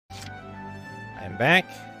I'm back,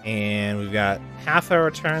 and we've got half our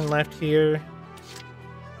turn left here.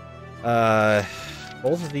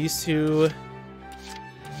 Both of these two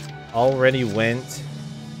already went,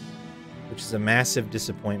 which is a massive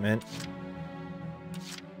disappointment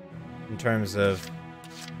in terms of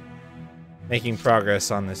making progress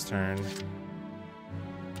on this turn.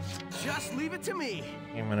 Just leave it to me.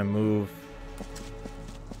 I'm gonna move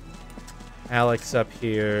Alex up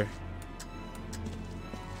here.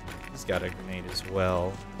 He's got a grenade as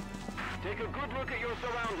well. Take a good look at your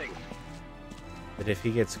surroundings. But if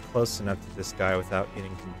he gets close enough to this guy without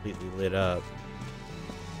getting completely lit up.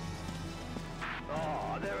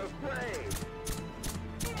 Oh, they're afraid.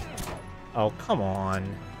 Oh, come on.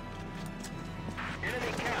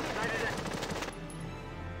 Enemy camp sighted it.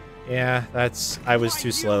 Yeah, that's... I was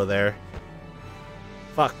too slow there.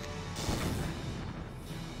 Fuck.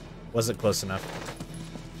 Wasn't close enough.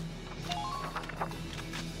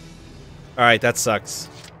 Alright, that sucks.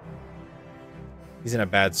 He's in a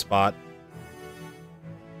bad spot.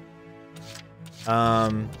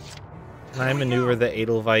 Can I maneuver the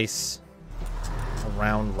Edelweiss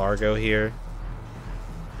around Largo here?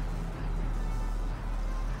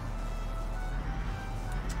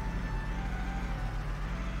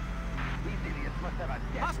 These idiots must have a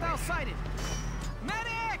death Hostile ray. sighted.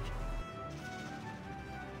 Medic!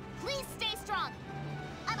 Please stay strong.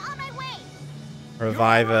 I'm on my way.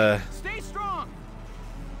 Revive a... Stay strong.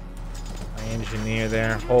 my engineer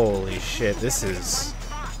there. Holy shit, this is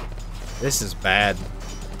bad.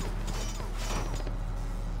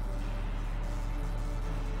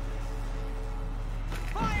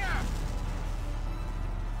 Fire!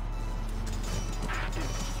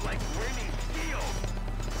 It's like winning steel.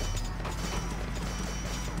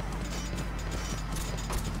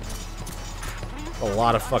 A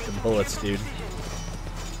lot of fucking bullets, dude.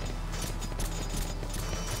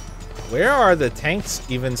 Where are the tanks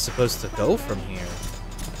even supposed to go from here?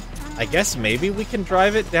 I guess maybe we can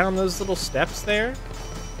drive it down those little steps there?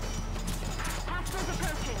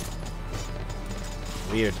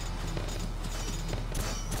 Weird.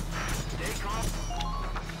 Stay calm.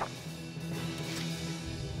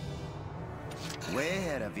 Way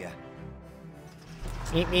ahead of you.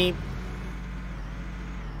 Meep meep.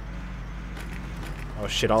 Oh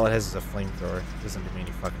shit, all it has is a flamethrower. Doesn't do me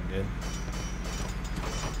any fucking good.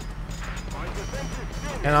 Our defenses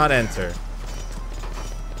still. Cannot enter.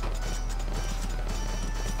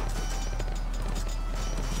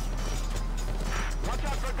 Watch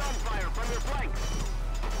out for gunfire from your flanks.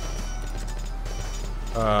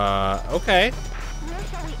 Okay. Where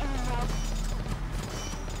shall we aim, Rob?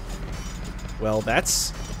 Well,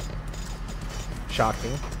 that's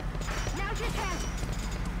shocking. Now's your turn.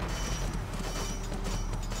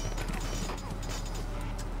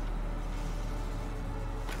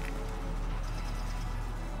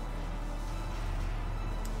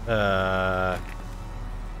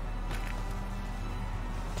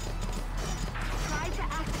 Try to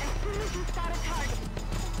act as soon as you spot a target.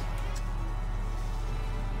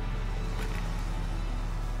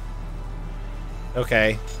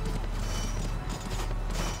 Okay.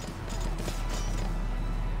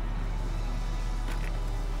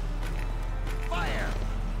 Fire!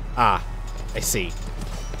 Ah, I see.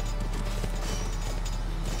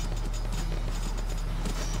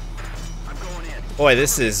 I'm going in. Boy,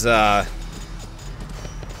 this is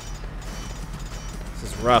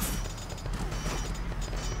rough.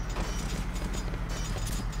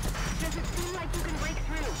 Does it seem like you can break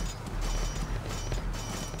through?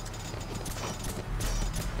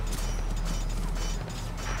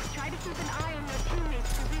 Try to keep an eye on your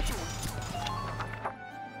teammates' positions.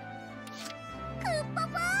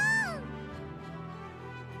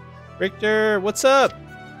 Richter, what's up?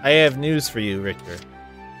 I have news for you, Richter.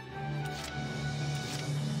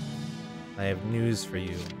 I have news for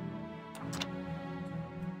you.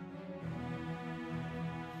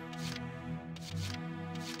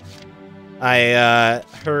 I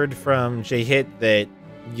heard from J-Hit that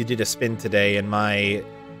you did a spin today, and my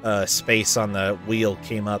space on the wheel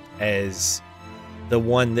came up as the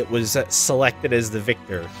one that was selected as the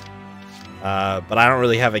victor. But I don't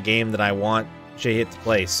really have a game that I want J-Hit to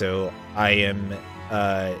play, so I am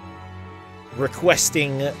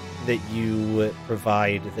requesting that you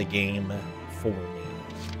provide the game for me.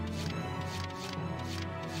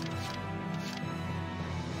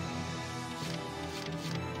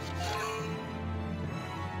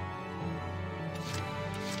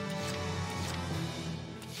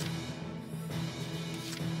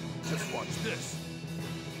 Just watch this.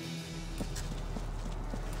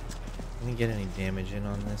 Can we get any damage in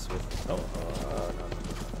on this with... Oh, no.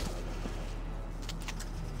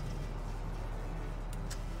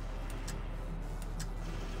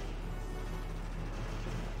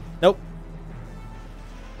 Nope.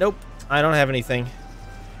 Nope. I don't have anything.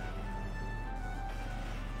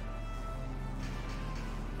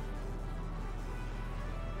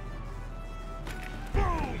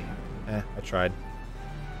 I tried.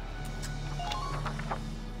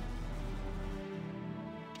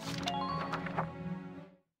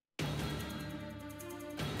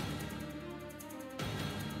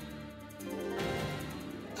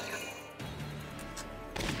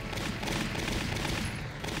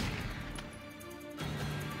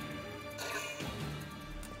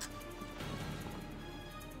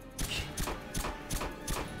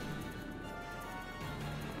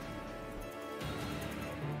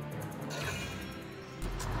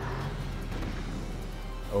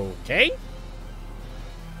 Okay.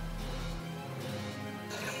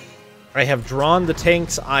 I have drawn the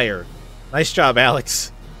tank's ire. Nice job,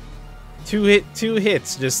 Alex. Two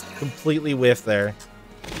hits, just completely whiffed there.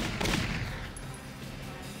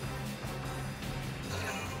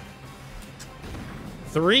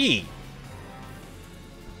 Three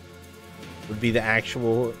would be the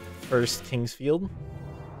actual first Kingsfield.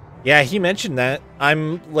 Yeah, he mentioned that.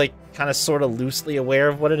 I'm like kind of sort of loosely aware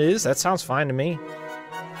of what it is. That sounds fine to me.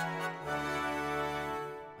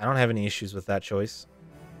 I don't have any issues with that choice.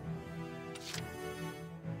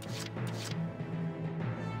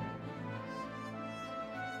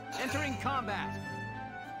 Entering combat.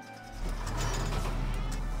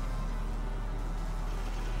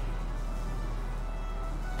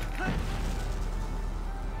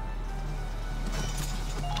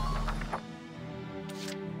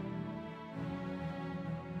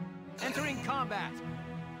 Entering combat.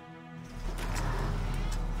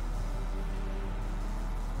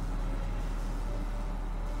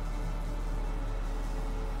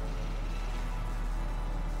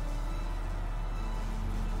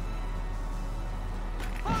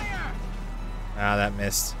 Ah, that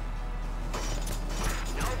missed.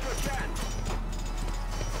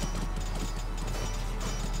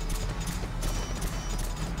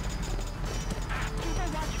 Keep a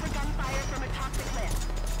watch for gunfire from a toxic lift.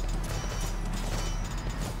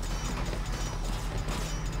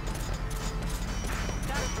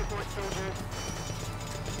 Status report, soldier.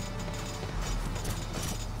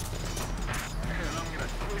 And I'm gonna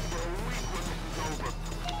sleep for a week when this is over.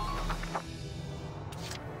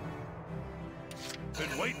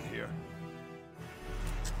 Been waiting here.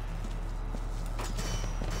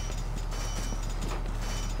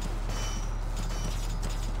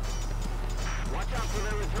 Watch out for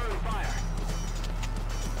their return fire.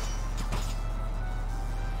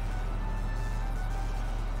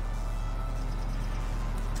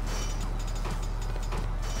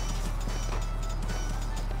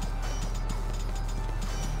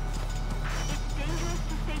 It's dangerous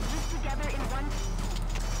to stay grouped together in one.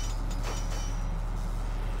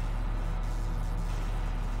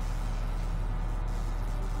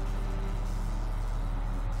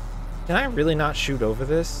 Can I really not shoot over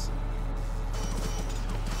this?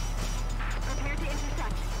 Prepare to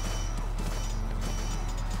intercept.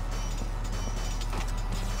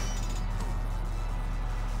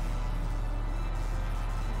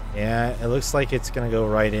 Yeah, it looks like it's gonna go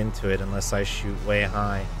right into it unless I shoot way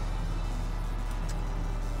high.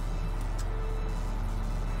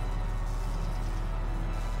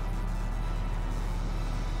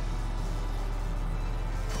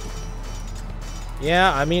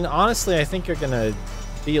 Yeah, I mean, honestly, I think you're gonna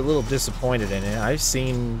be a little disappointed in it. I've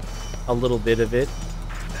seen a little bit of it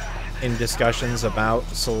in discussions about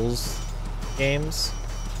Souls games.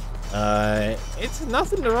 It's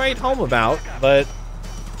nothing to write home about, but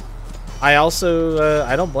I also,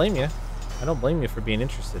 I don't blame you. I don't blame you for being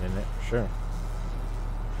interested in it, for sure.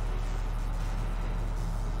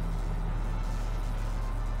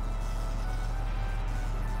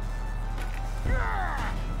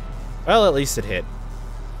 Well, at least it hit.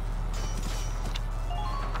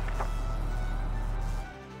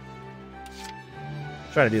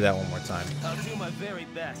 Try to do that one more time. I'll do my very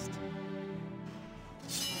best.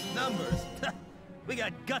 Numbers. We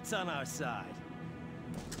got guts on our side.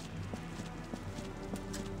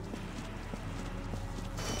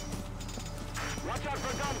 Watch out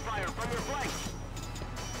for gunfire from your flank.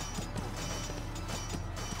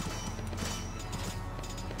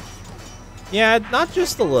 Yeah, not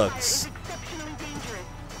just the Fire looks. is exceptionally dangerous.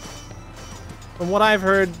 From what I've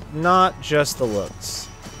heard, not just the looks.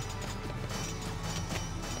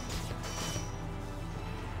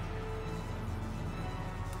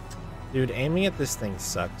 Dude, aiming at this thing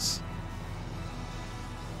sucks.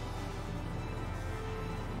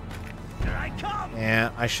 Here I come.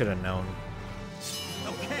 Yeah, I should have known.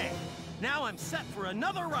 Okay. Now I'm set for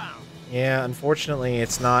another round. Yeah, unfortunately,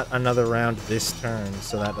 it's not another round this turn,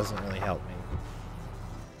 so that doesn't really help me.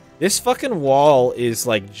 This fucking wall is,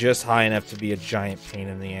 like, just high enough to be a giant pain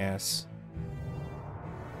in the ass.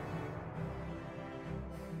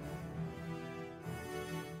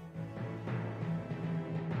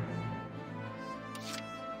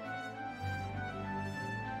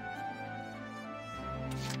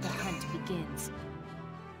 The hunt begins.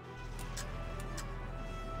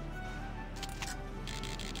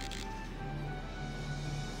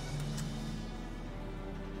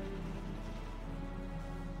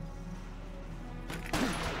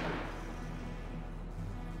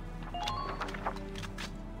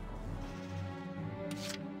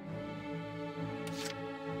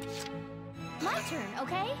 My turn,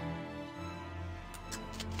 okay?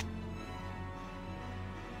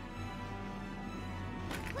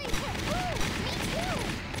 Wait, me too!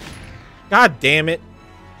 God damn it.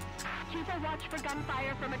 Keep a watch for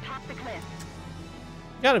gunfire from atop the cliff.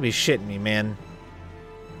 You gotta be shitting me, man.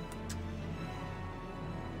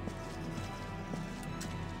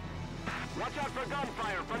 Watch out for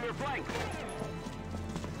gunfire from your flank.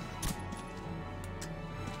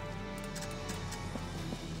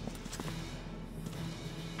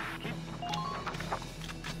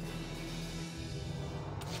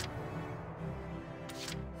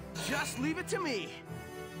 Just leave it to me.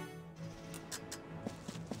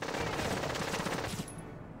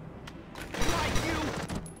 Like you.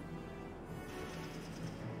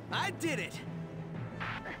 I did it.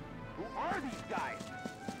 Who are these guys?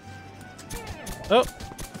 Oh.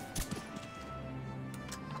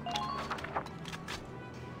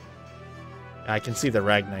 I can see the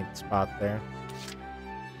Ragnite spot there.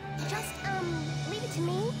 Just, leave it to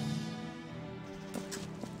me.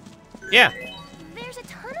 Yeah, There's a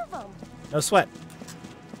ton of them. no sweat.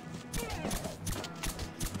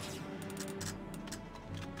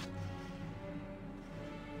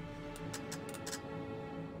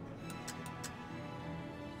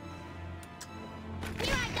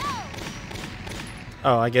 Here I go!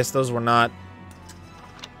 Oh, I guess those were not...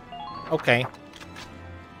 Okay.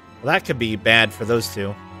 Well, that could be bad for those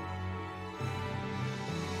two.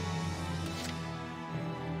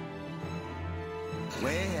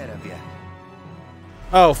 Way ahead of you.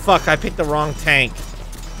 Oh, fuck, I picked the wrong tank.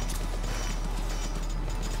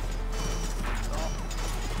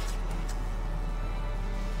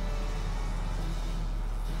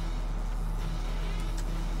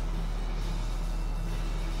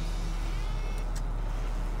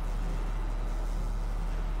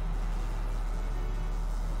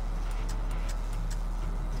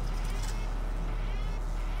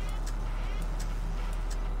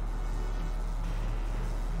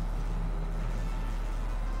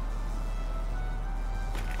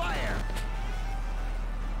 Fire!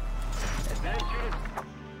 Advantage units.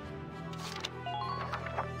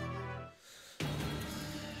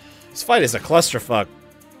 This fight is a clusterfuck.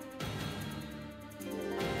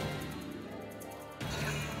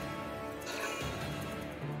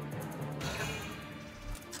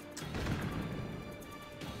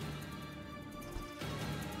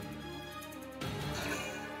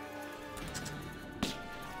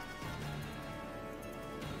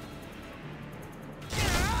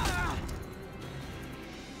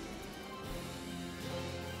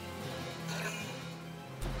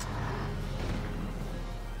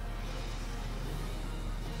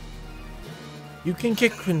 You can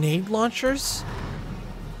get grenade launchers?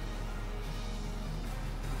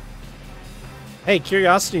 Hey,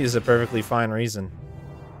 curiosity is a perfectly fine reason.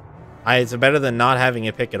 It's better than not having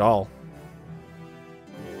a pick at all.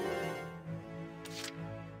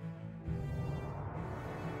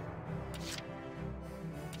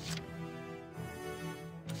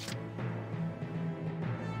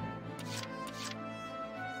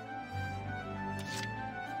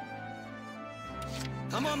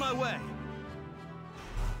 I'm on my way.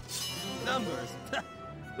 Numbers.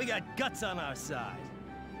 We got guts on our side.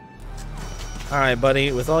 Alright,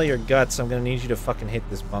 buddy, with all your guts, I'm gonna need you to fucking hit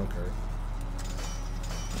this bunker.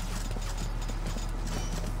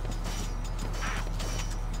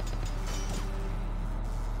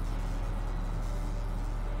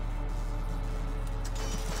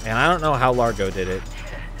 And I don't know how Largo did it.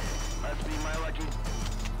 Must be my lucky.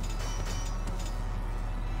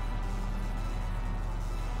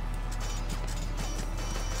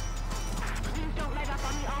 Please don't let up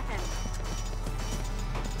on the offense.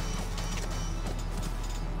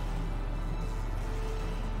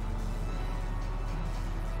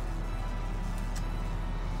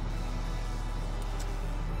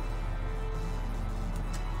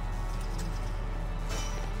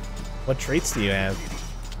 What traits do you have?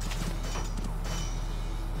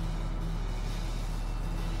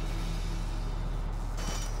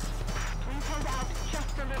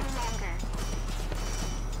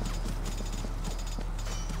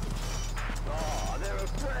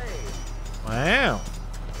 Wow.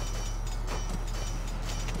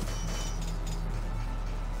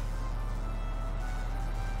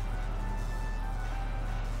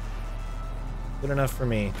 Good enough for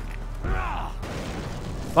me.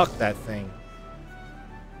 Fuck that thing.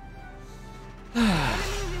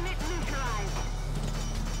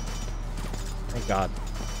 Thank God.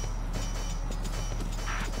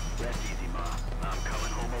 Rest easy, Ma. I'm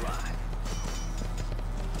coming home alive.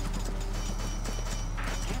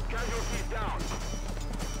 Keep casualties down.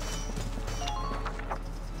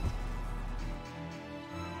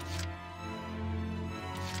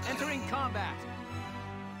 Entering combat.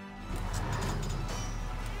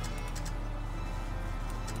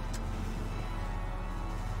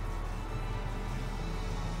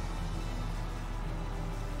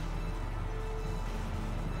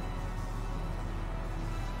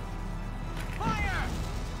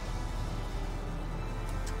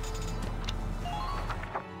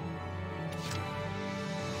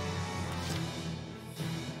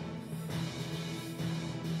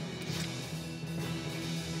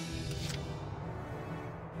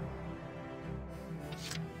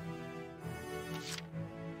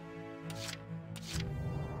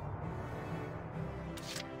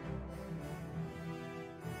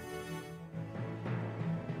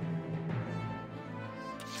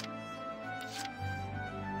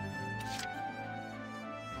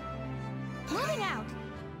 Moving out.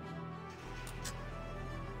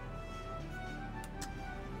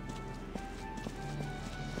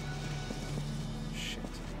 Shit.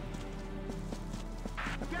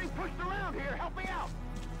 I'm getting pushed around here. Help me out.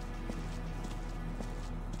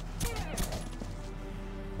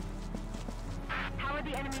 How are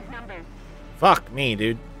the enemy's numbers? Fuck me,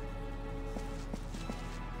 dude.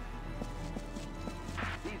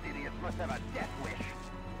 These idiots must have a death wish.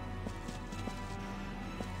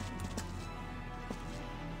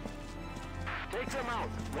 Take them out,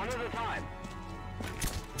 one at a time.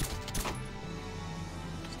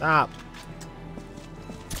 Stop.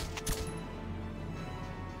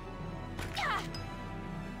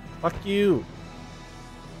 Fuck you.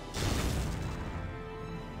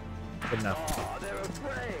 Good enough. Oh, they're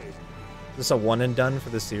afraid. Is this a one and done for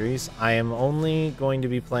the series? I am only going to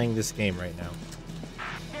be playing this game right now.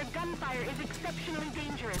 Their gunfire is exceptionally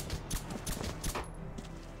dangerous.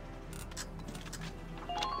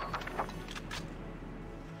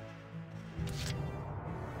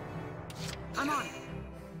 I'm on.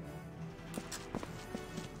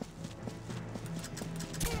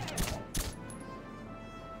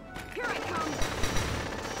 Here I come.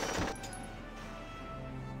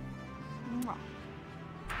 Mwah.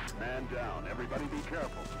 Man down, everybody be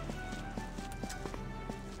careful.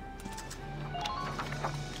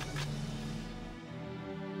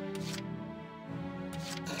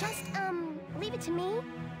 Just, leave it to me.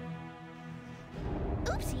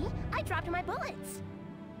 Oopsie, I dropped my bullets.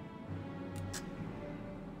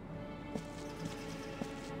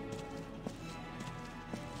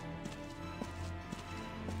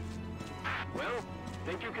 Well,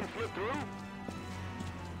 think you can slip through?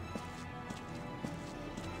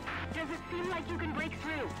 Does it seem like you can break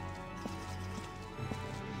through?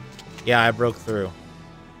 Yeah, I broke through.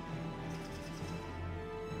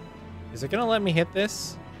 Is it gonna let me hit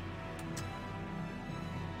this?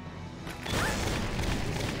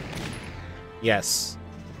 Yes.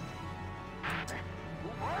 Who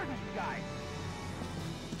are these guys?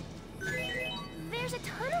 There's a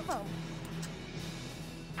ton of them.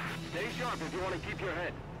 Stay sharp if you want to keep your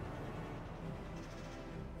head.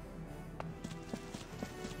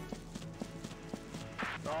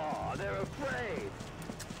 Oh, they're afraid.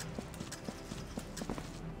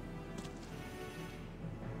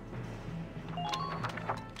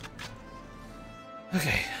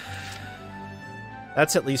 Okay.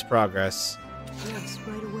 That's at least progress. Yes,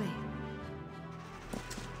 right away.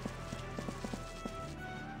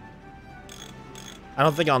 I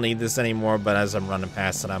don't think I'll need this anymore, but as I'm running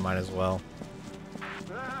past it, I might as well.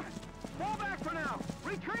 Fall back for now.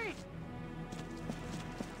 Retreat.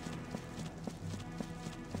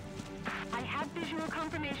 I have visual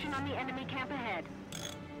confirmation on the enemy camp ahead.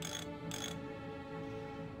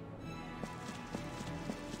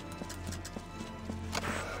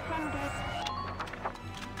 Send it.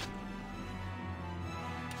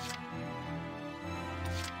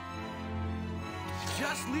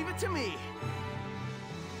 Just leave it to me.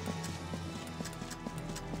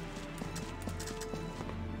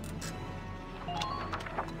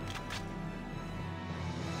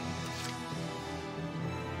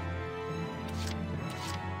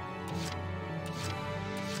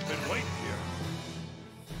 Been waiting here.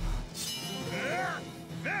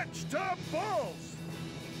 Vegetables!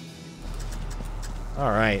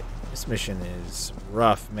 Alright. This mission is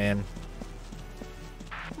rough, man.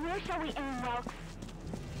 Where shall we aim, Welks?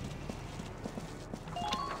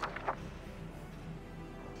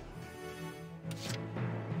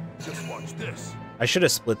 Just watch this. I should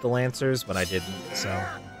have split the Lancers, but I didn't, so...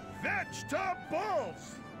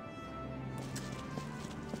 Vegetables!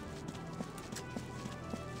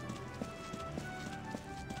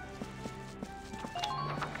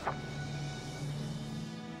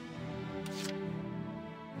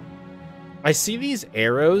 I see these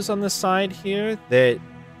arrows on the side here that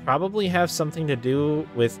probably have something to do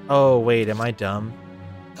with... Oh, wait, am I dumb?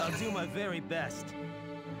 I'll do my very best.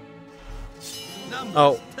 Numbers.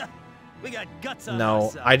 Oh. We got guts on No,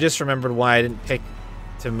 our side. I just remembered why I didn't pick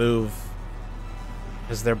to move.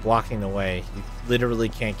 Because they're blocking the way. You literally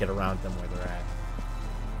can't get around them where they're at.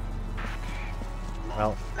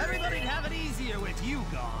 Well, Everybody'd have it easier with you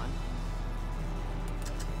gone.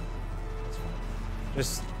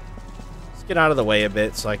 just get out of the way a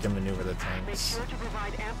bit so I can maneuver the Make tanks. sure to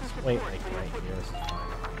provide ample support Wait, for like your right here. footsteps. This is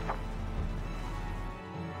fine.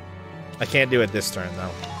 I can't do it this turn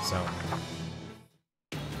though, so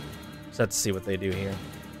just have to see what they do here.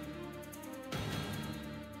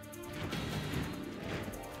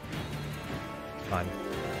 Fine.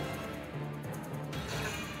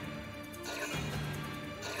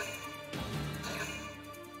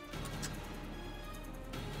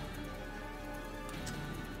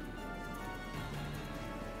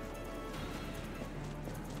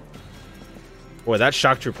 Boy, that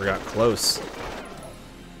shock trooper got close.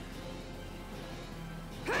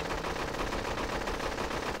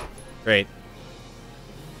 Great.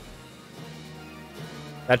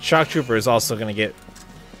 That shock trooper is also going to get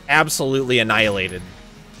absolutely annihilated.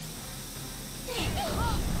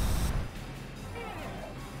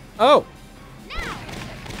 Oh.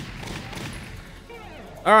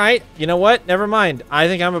 Alright, you know what? Never mind. I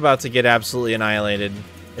think I'm about to get absolutely annihilated.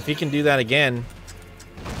 If he can do that again...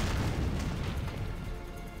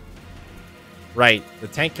 Right, the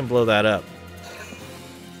tank can blow that up.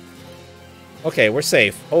 Okay, we're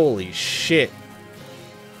safe. Holy shit.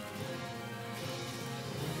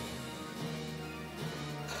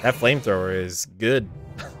 That flamethrower is good.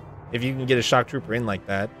 If you can get a shock trooper in like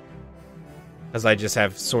that. Because I just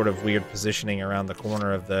have sort of weird positioning around the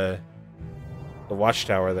corner of the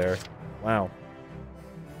watchtower there. Wow.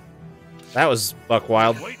 That was buck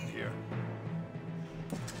wild. Waiting here.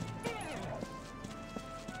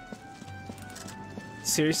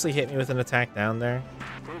 Seriously hit me with an attack down there?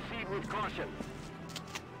 Proceed with caution.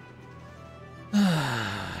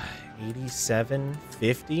 87,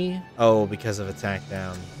 50? Oh, because of attack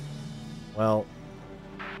down. Well,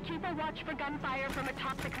 Keep a watch for gunfire from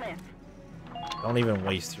atop the cliff. don't even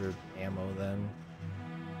waste your ammo then.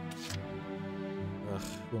 Ugh,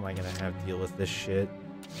 who am I gonna have deal with this shit?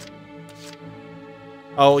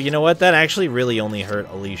 Oh, you know what? That actually really only hurt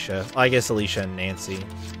Alicia. I guess Alicia and Nancy.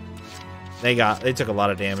 They took a lot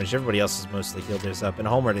of damage. Everybody else has mostly healed theirs up, and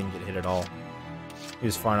Homer didn't get hit at all. He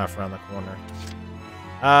was far enough around the corner.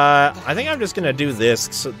 I think I'm just gonna do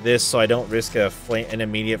this so I don't risk an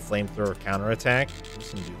immediate flamethrower counterattack. I'm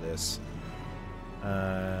just gonna do this.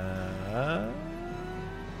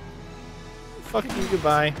 Fuck you,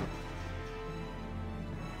 goodbye.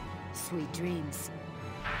 Sweet dreams.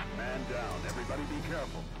 Man down. Everybody be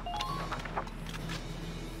careful.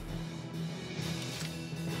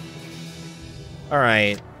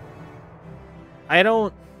 Alright. I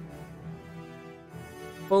don't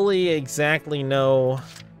fully exactly know.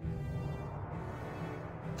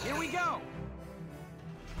 Here we go.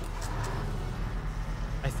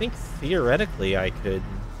 I think theoretically I could.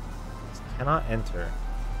 Just cannot enter.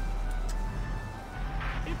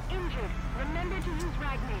 If injured, remember to use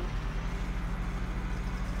Ragni.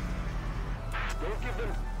 Don't give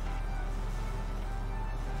them...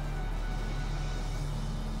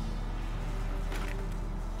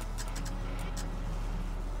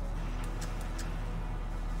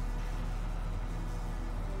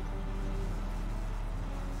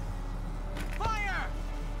 Fire!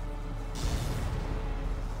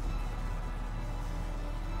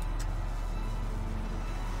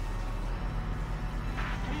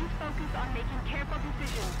 Please focus on making careful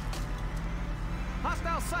decisions.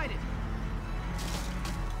 Hostile sighted.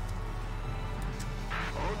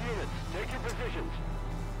 All units, take your positions.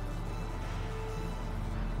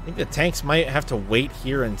 I think the tanks might have to wait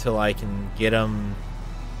here until I can get them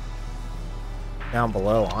down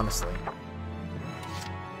below, honestly.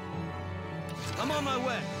 I'm on my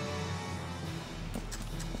way.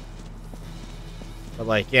 But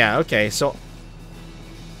like, yeah, okay, so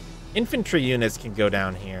infantry units can go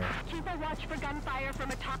down here. Keep a watch for gunfire from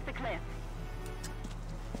atop the cliff.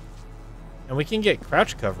 And we can get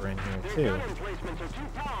crouch cover in here, Their too. gun emplacements are too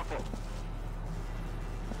powerful.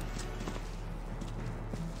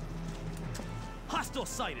 Hostile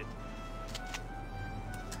sighted.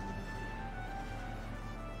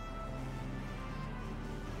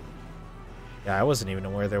 Yeah, I wasn't even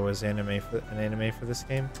aware there was an anime for this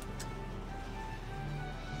game.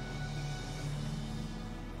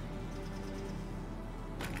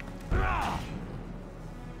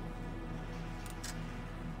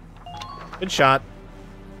 Good shot.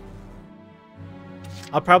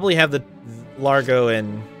 I'll probably have the Largo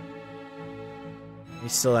and he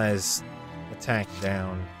still has attack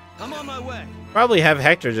down. I'm on my way. Probably have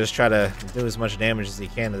Hector just try to do as much damage as he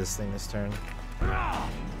can to this thing this turn.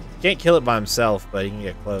 Can't kill it by himself, but he can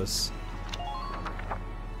get close.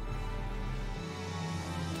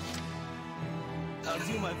 I'll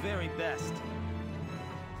do my very best.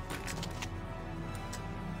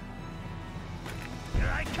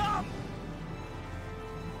 Here I come!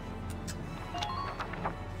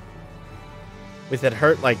 With it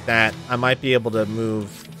hurt like that, I might be able to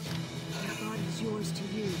move Your body's yours to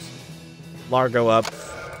use. Largo up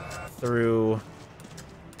through.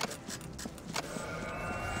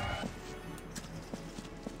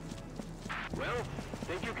 Well,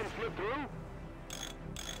 think you can slip through?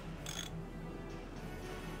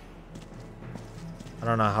 I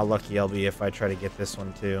don't know how lucky I'll be if I try to get this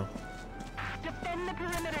one too. Defend the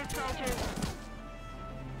perimeter, soldiers.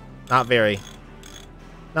 Not very.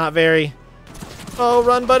 Not very. Oh,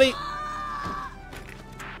 run, buddy!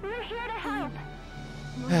 We're here to help.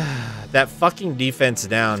 That fucking defense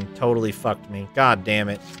down totally fucked me. God damn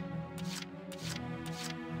it.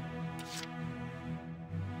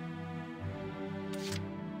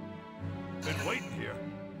 Been waiting here.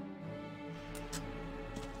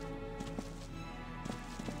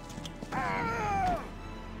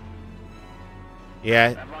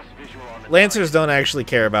 Yeah, I've lost visual on the Lancers don't actually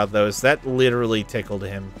care about those. That literally tickled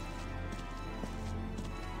him.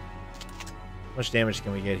 How much damage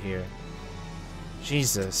can we get here?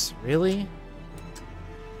 Jesus, really?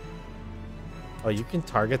 Oh, you can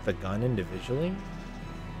target the gun individually?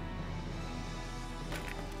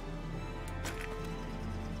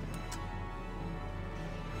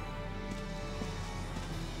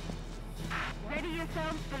 Ready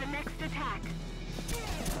yourselves for the next attack.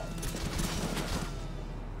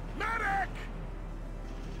 medic!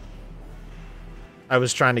 I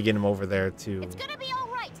was trying to get him over there to It's gonna be all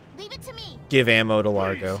right. Leave it to me. give ammo to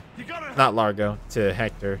Largo. You gotta Not Largo, to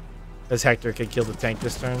Hector. Because Hector could kill the tank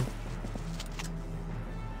this turn.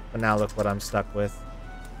 But now look what I'm stuck with.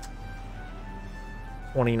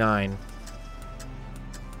 29.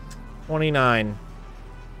 29.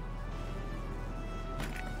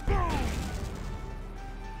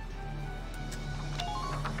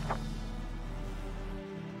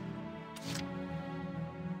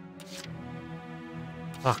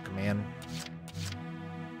 Fuck, man.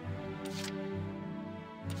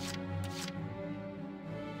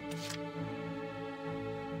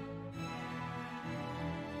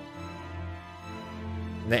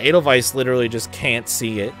 And the Edelweiss literally just can't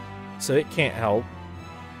see it, so it can't help.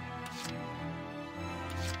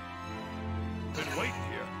 been waiting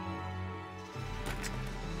here.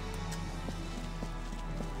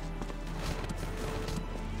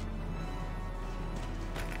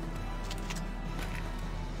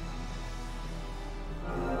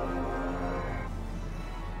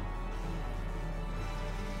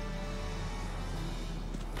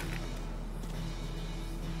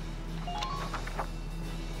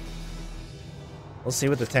 We'll see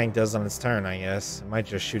what the tank does on its turn, I guess. It might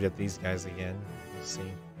just shoot at these guys again. We'll see.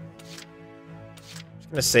 Just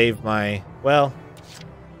gonna save my... Well...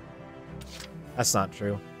 That's not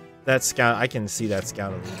true. That scout... I can see that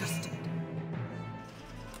scout at least.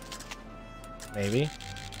 Maybe.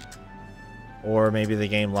 Or maybe the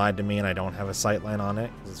game lied to me and I don't have a sightline on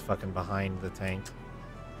it because it's fucking behind the tank.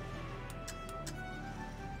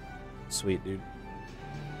 Sweet, dude.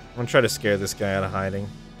 I'm gonna try to scare this guy out of hiding.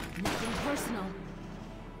 Nothing personal.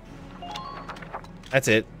 That's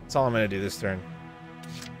it. That's all I'm gonna do this turn.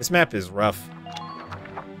 This map is rough.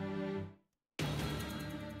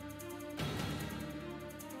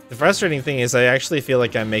 The frustrating thing is I actually feel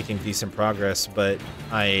like I'm making decent progress, but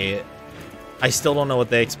I still don't know what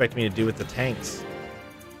they expect me to do with the tanks.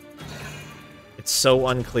 It's so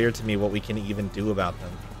unclear to me what we can even do about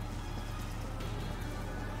them.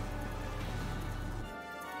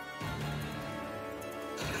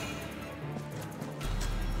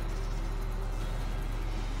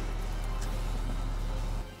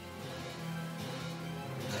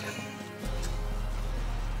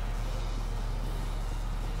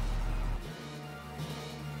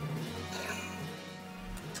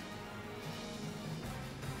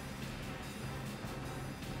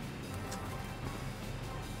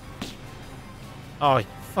 Oh, you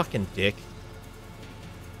fucking dick.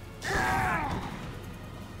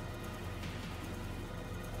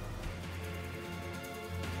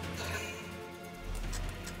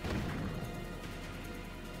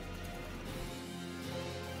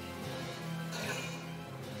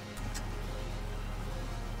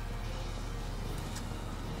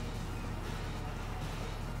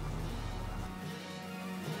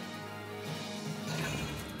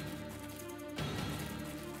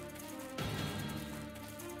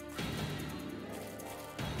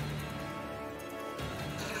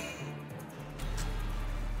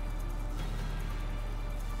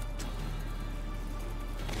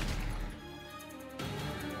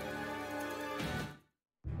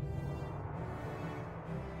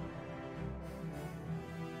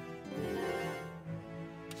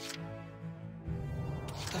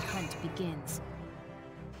 The hunt begins.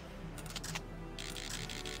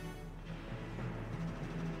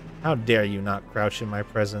 How dare you not crouch in my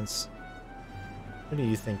presence? Who do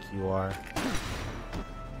you think you are?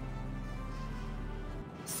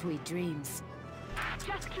 Sweet dreams.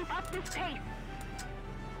 Just keep up this pace.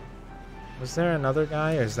 Was there another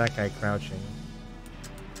guy, or is that guy crouching?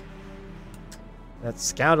 That's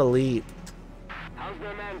Scout Elite. How's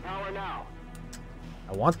their manpower now?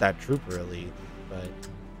 I want that Trooper Elite, but...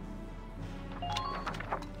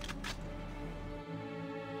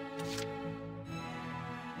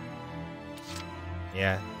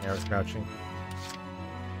 yeah, they were crouching.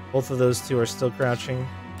 Both of those two are still crouching.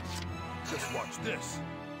 Just watch this.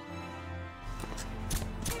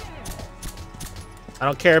 I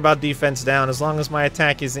don't care about defense down as long as my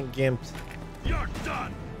attack isn't gimped. You're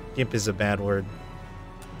done. Gimp is a bad word.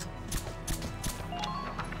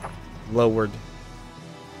 Lowered.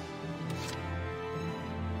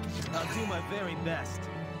 I'll do my very best.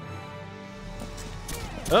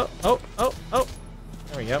 Oh, oh, oh, oh.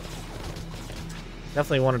 There we go.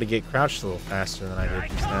 Definitely wanted to get crouched a little faster than I did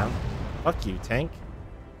just now. Fuck you, tank.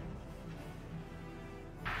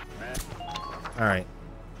 Alright.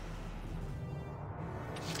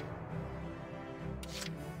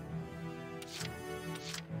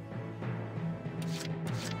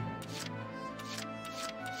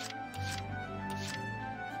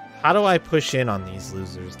 How do I push in on these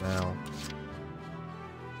losers now?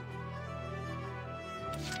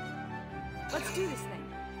 Let's do this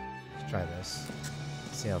thing. Let's try this.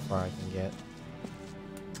 See how far I can get.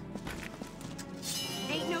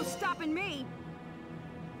 Ain't no stopping me.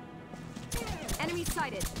 Enemy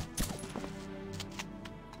sighted.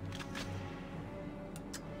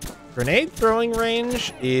 Grenade throwing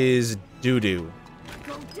range is doo-doo.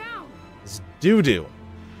 Go down. It's doo-doo.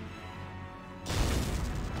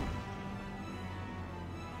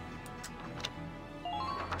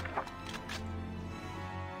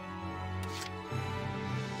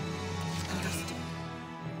 Understood.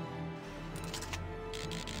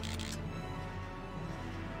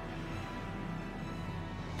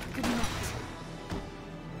 Good night.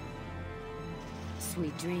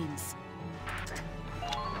 Sweet dreams.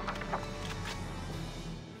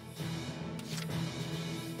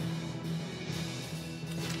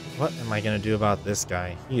 What am I gonna do about this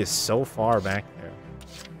guy? He is so far back there.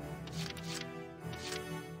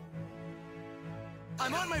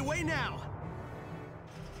 I'm on my way now.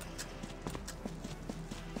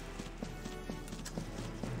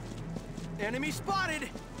 Enemy spotted.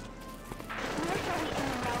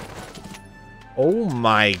 Oh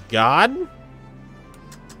my god!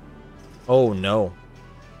 Oh no.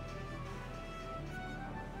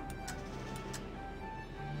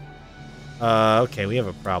 Okay, we have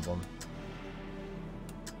a problem.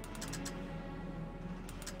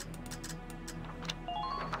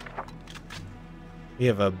 We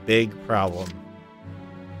have a big problem.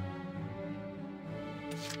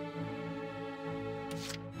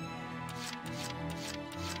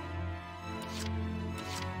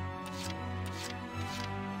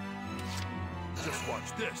 Just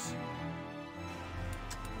watch this.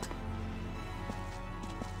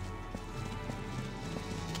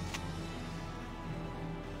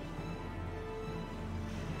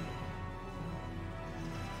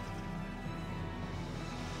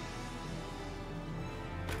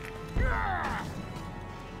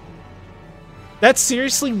 That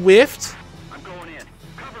seriously whiffed? I'm going in.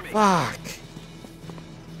 Cover me. Fuck.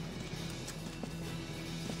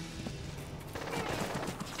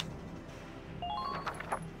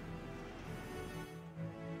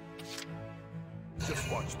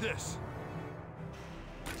 Just watch this.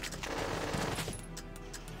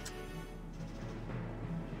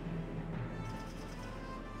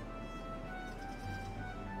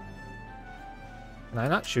 Can I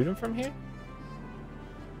not shoot him from here?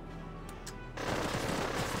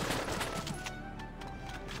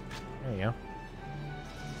 There you go.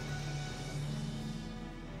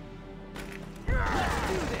 Let's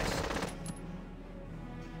do this.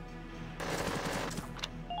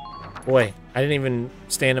 Boy, I didn't even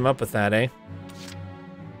stand him up with that, eh?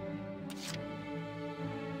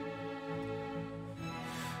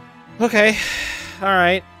 Okay.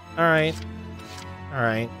 Alright. Alright.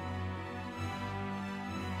 Alright.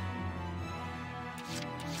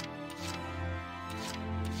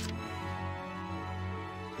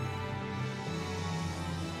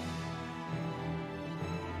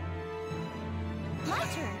 My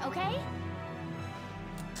turn, okay?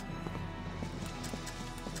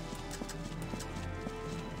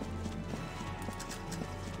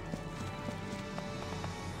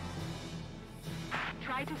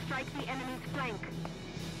 Try to strike the enemy's flank.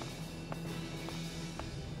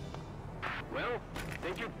 Well,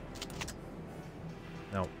 think you...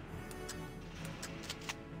 No.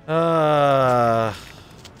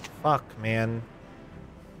 Fuck, man.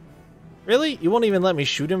 Really? You won't even let me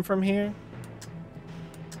shoot him from here?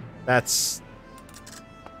 That's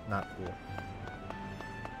not cool.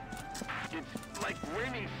 It's like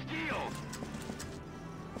raining steel.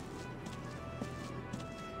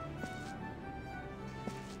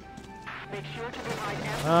 Make sure to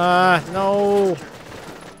provide No.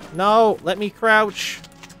 No, let me crouch.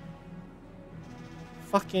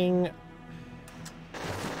 Fucking.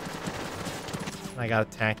 I got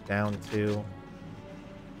attacked down too.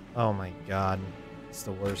 Oh my god. It's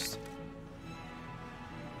the worst.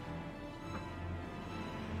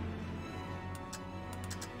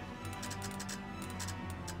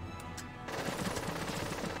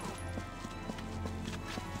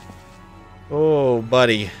 Oh,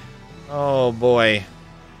 buddy. Oh, boy.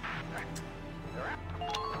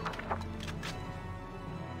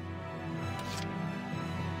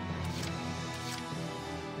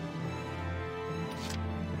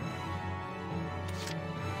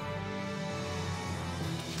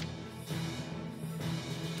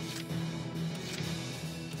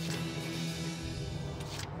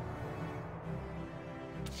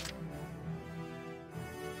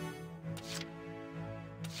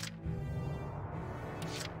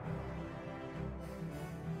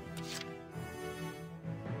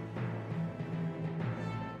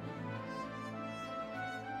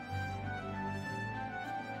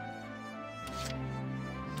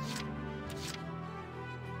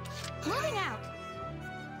 Moving out.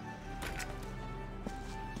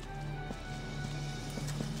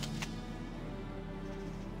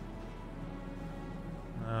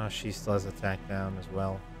 Oh, she still has attack down as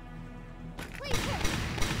well. Please hit.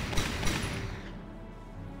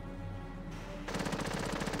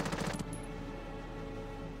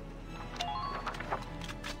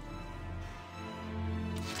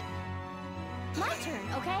 My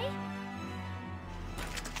turn, okay?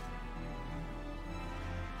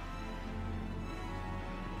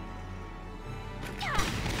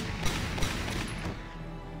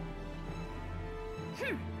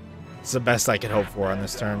 It's the best I could hope for on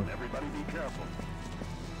this turn. Everybody be careful.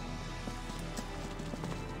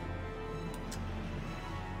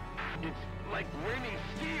 It's like raining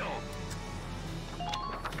steel.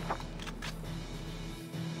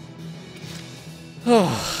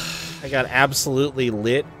 I got absolutely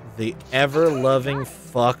lit the ever-loving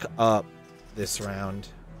fuck up this round.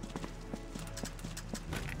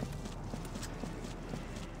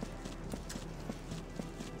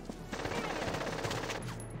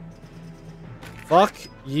 Fuck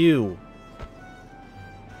you.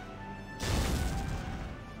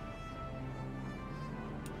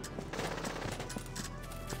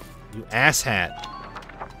 You asshat.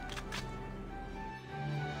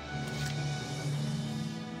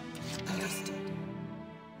 Understood.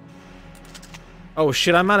 Oh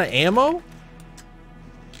shit, I'm out of ammo?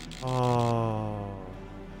 Oh.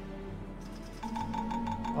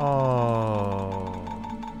 Oh.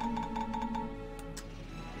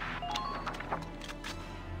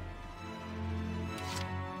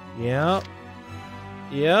 Yep.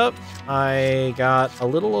 Yep. I got a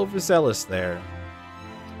little overzealous there.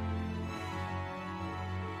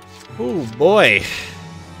 Oh boy.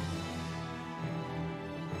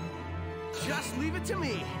 Just leave it to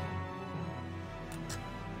me.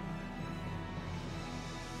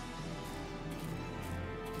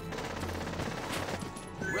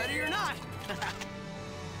 Ready or not.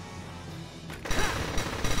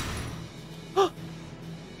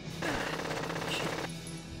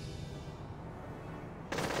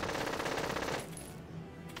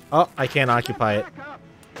 Oh, I can't occupy it.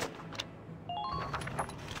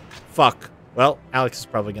 Fuck. Well, Alex is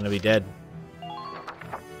probably going to be dead.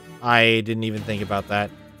 I didn't even think about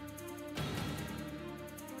that.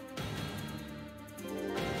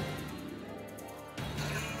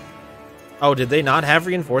 Oh, did they not have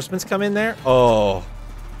reinforcements come in there? Oh.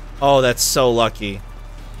 Oh, that's so lucky.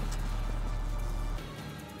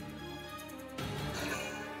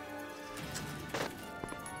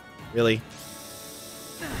 Really?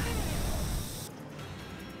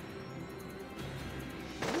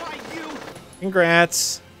 Why you?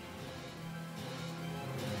 Congrats.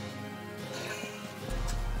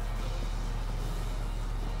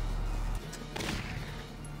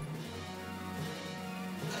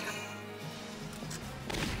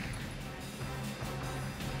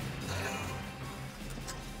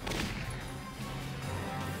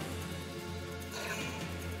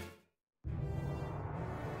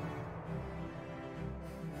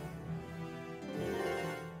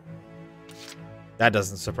 That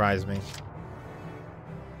doesn't surprise me.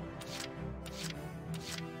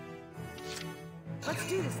 Let's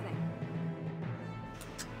do this thing.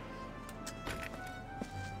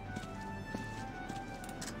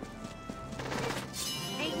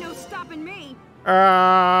 Ain't no stopping me.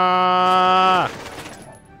 Ah!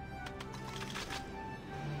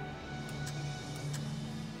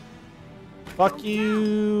 Fuck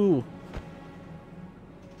you!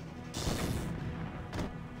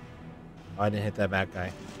 Oh, I didn't hit that bad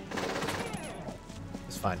guy.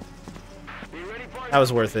 It's fine. That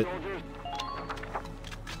was worth it.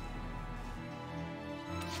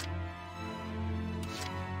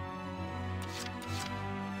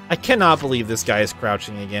 I cannot believe this guy is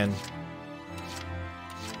crouching again.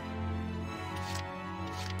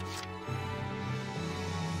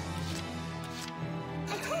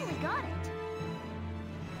 I totally got it.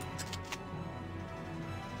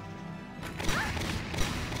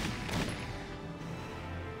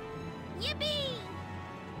 Yippee!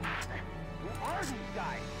 Who are these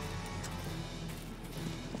guys?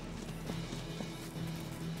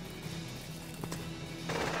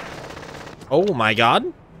 Oh my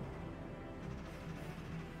god.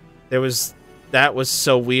 That was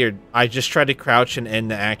so weird. I just tried to crouch and end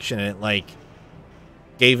the action and it like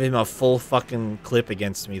gave him a full fucking clip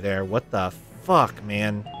against me there. What the fuck,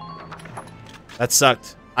 man? That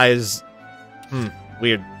sucked.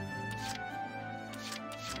 Weird.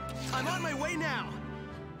 I'm on my way now.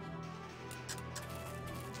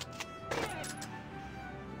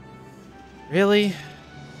 Really?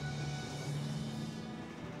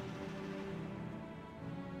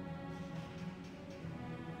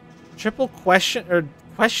 Triple question or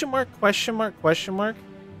question mark? I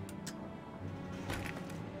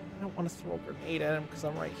don't want to throw a grenade at him because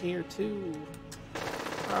I'm right here too.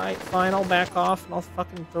 Alright, fine, I'll back off and I'll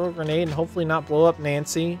fucking throw a grenade and hopefully not blow up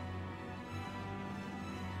Nancy.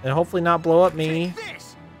 And hopefully not blow up me.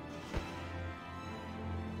 This.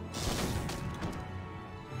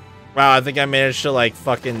 Wow, I think I managed to like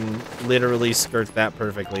fucking literally skirt that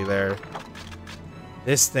perfectly there.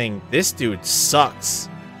 This dude sucks.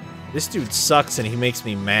 This dude sucks and he makes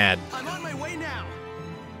me mad. I'm on my way now.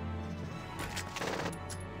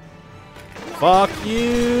 Fuck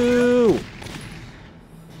you!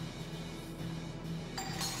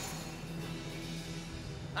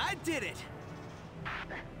 I did it.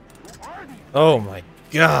 Oh my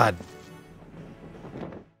god.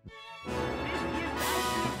 This gives us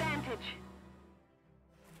the advantage.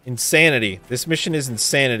 Insanity. This mission is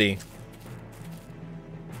insanity.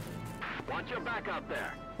 Watch your back out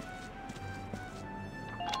there.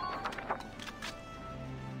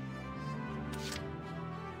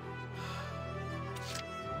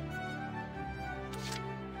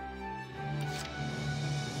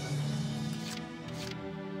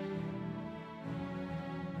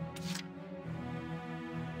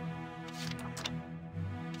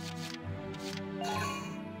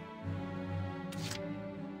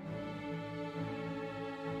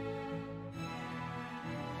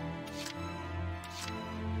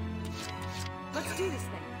 Let's do this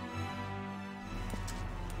thing.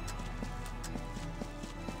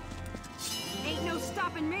 Ain't no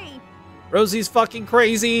stopping me. Rosie's fucking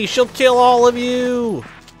crazy. She'll kill all of you.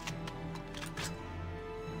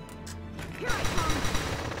 Here I come.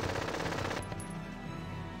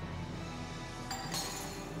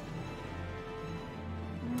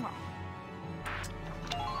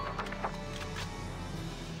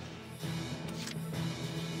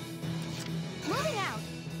 Moving out.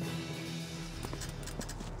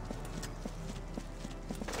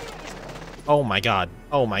 Oh my god.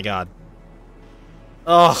 Oh my god.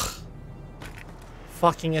 Ugh.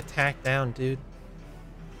 Fucking attack down, dude.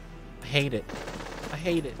 I hate it. I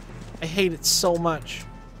hate it. I hate it so much.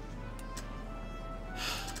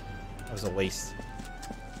 That was a waste.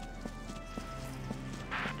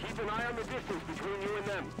 Keep an eye on the distance between you and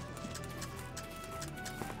them.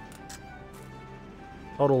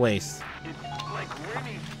 Total waste. It's like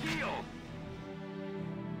winning steel.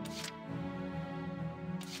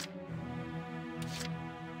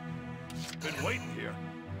 Been waiting here.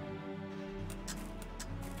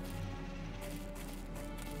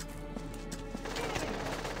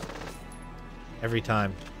 Every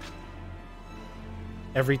time.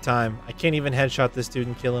 Every time. I can't even headshot this dude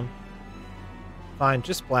and kill him. Fine,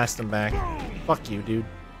 just blast him back. Fuck you, dude.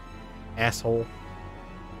 Asshole.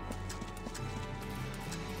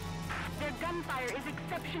 Their gunfire is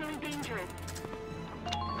exceptionally dangerous.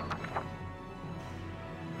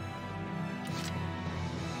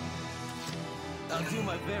 I'll do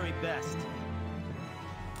my very best.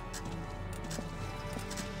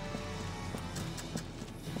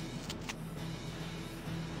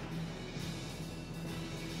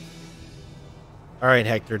 Alright,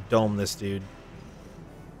 Hector, dome this dude.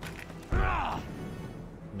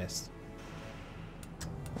 Missed.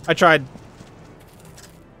 I tried.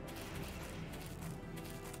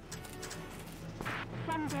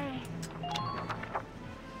 Someday.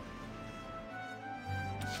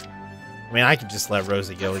 I mean, I could just let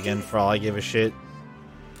Rosie go again for all I give a shit.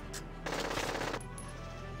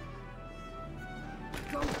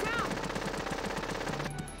 Go down.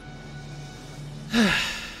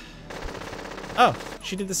 Oh,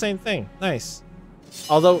 she did the same thing. Nice.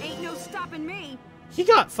 Although, Ain't no stopping me. he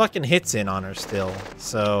got fucking hits in on her still,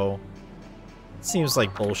 so... It seems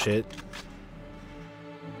like bullshit.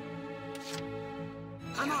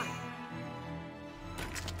 I'm on it.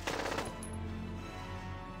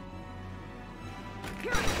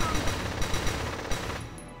 Here I come.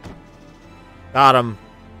 Got him.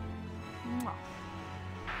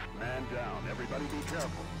 Man down. Everybody be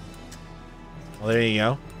careful. Well, there you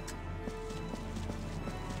go.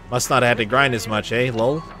 Must not have had to grind as much, eh,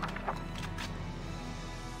 lol?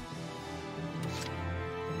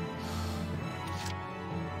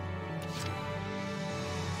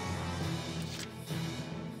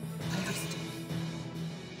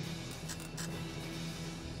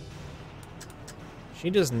 She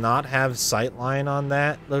does not have sightline on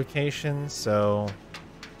that location, so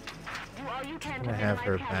Do all you can I'm to gonna have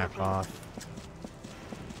her minimize back casualties. off.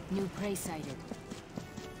 New prey sighted.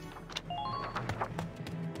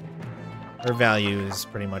 Her value is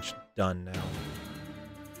pretty much done now.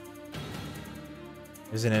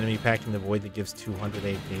 There's an enemy pack in the void that gives 200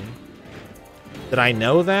 AP. Did I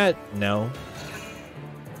know that? No.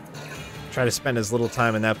 Try to spend as little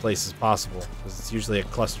time in that place as possible, because it's usually a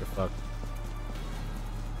clusterfuck.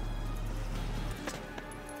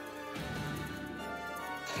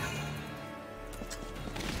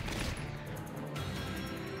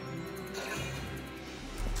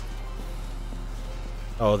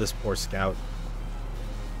 Oh, this poor scout.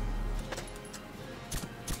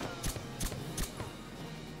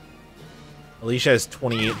 Alicia has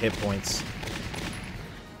 28 hit points.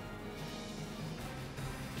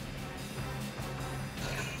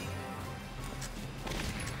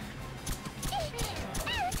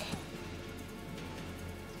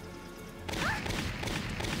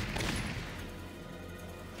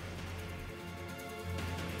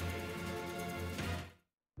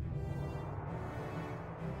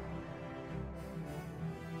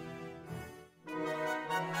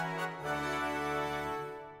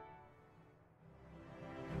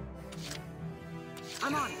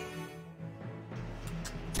 I'm on it.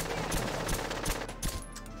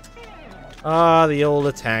 Ah, the old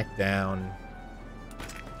attack down.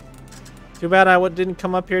 Too bad I didn't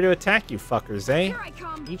come up here to attack you fuckers, eh? Here I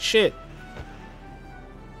come. Eat shit.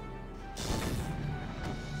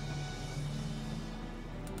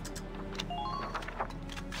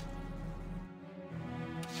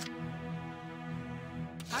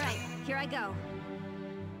 All right, here I go.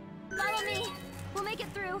 Follow me. We'll make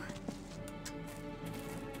it through.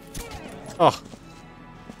 Oh.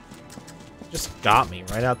 Just got me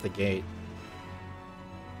right out the gate.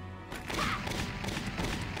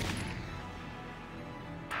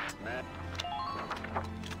 Man.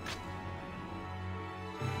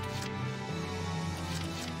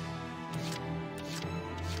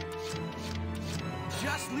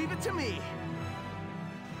 Just leave it to me.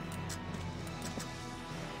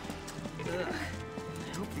 Ugh.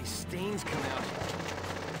 I hope these stains come out.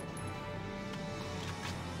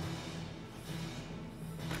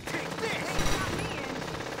 Take this!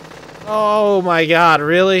 Oh my god,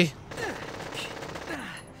 really?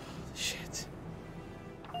 Shit.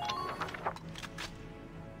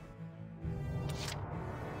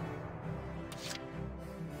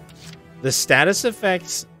 The status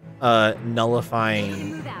effects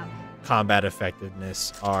nullifying Move out. combat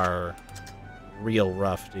effectiveness are real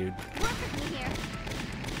rough, dude. Work with me here.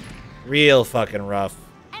 Real fucking rough.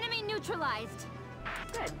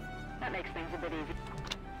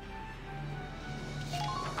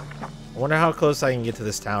 I wonder how close I can get to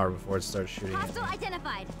this tower before it starts shooting at me. Hostile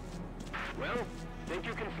identified. Well, think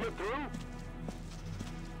you can slip through?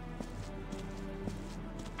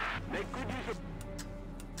 Make good use of...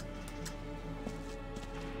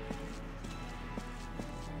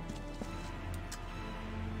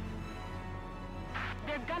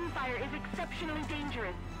 Their gunfire is exceptionally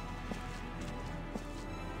dangerous.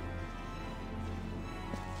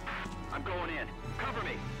 I'm going in. Cover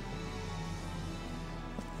me.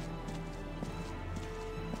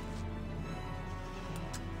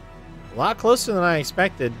 A lot closer than I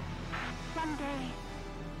expected. Someday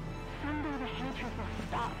the hatred will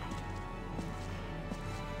stop.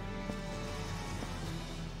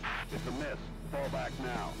 It's a miss. Fall back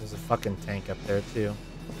now. There's a fucking tank up there, too.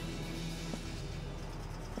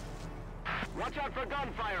 Watch out for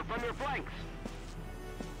gunfire from your flanks.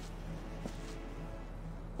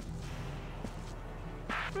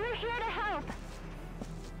 We're here to help.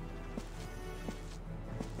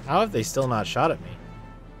 How have they still not shot at me?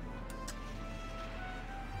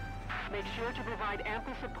 Make sure to provide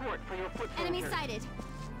ample support for your foot Enemy soldiers. sighted.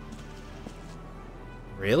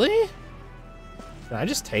 Really? Can I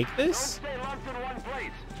just take Don't this? stay locked in one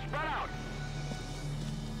place. Spread out.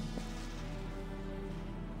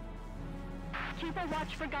 Keep a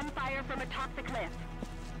watch for gunfire from atop the cliff.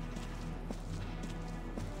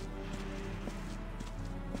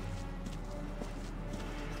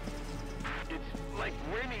 It's like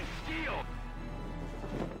winning steel.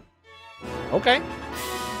 Okay.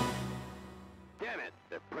 Damn it,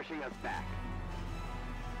 they're pushing us back.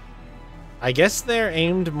 I guess they're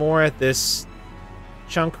aimed more at this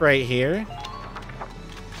chunk right here.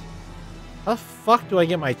 How the fuck do I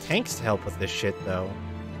get my tanks to help with this shit, though?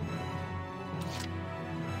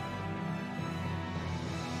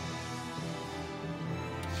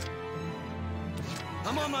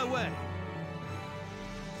 I'm on my way.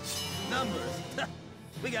 Numbers.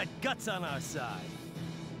 We got guts on our side.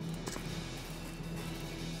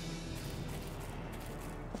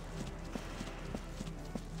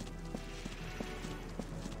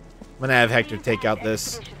 I'm gonna have Hector take out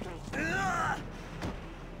this. Expeditiously.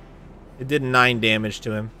 It did 9 damage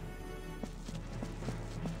to him.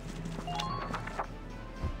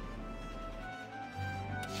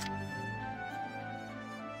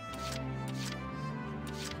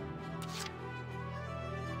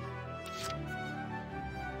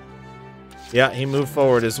 Yeah, he moved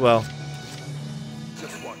forward as well.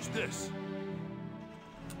 Just watch this.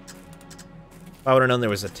 If I would have known there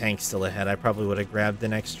was a tank still ahead, I probably would have grabbed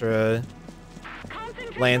an extra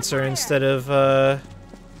Concentrate Lancer fire.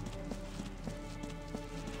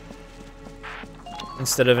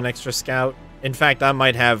 instead of an extra scout. In fact, I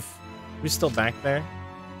might have... Who's still back there?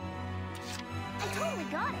 I totally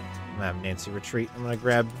got it. I'm gonna have Nancy retreat. I'm gonna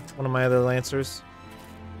grab one of my other Lancers.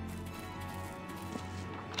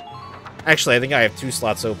 Actually, I think I have 2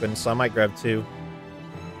 slots open, so I might grab 2.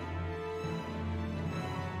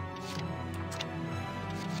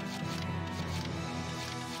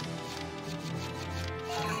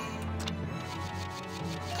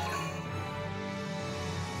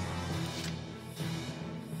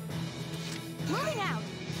 Moving out.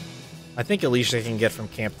 I think at least I can get from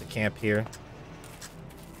camp to camp here.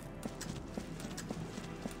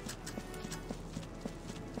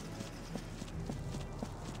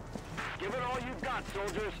 Give it all you've got,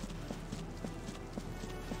 soldiers.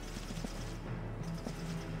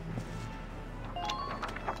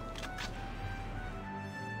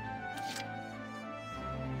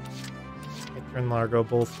 Hector and Largo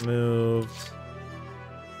both moved.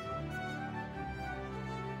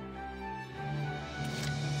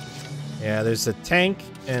 Yeah, there's a tank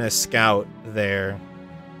and a scout there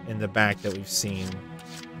in the back that we've seen.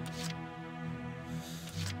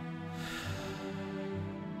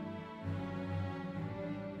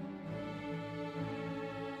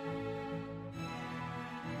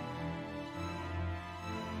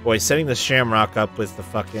 Boy, setting the Shamrock up with the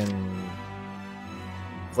fucking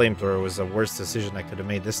flamethrower was the worst decision I could have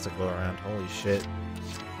made this to go around. Holy shit.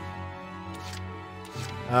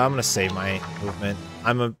 I'm going to save my movement.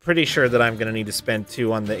 I'm pretty sure that I'm going to need to spend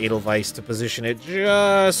 2 on the Edelweiss to position it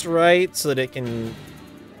just right so that it can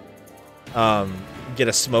get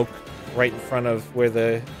a smoke right in front of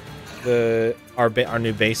where our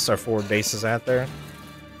new base, our forward base is at there.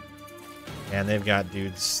 And they've got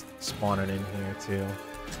dudes spawning in here too.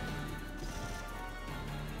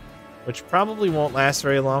 Which probably won't last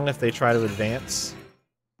very long if they try to advance.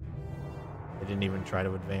 They didn't even try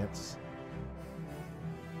to advance.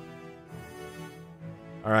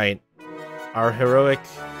 Alright. Our heroic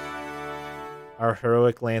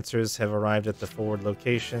Lancers have arrived at the forward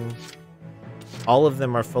location. All of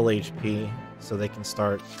them are full HP, so they can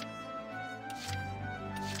start.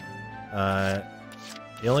 The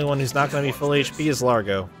only one who's not going to be full HP is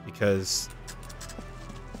Largo, because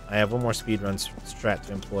I have one more speedrun strat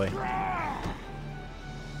to employ.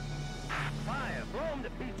 Fire! Blow 'em to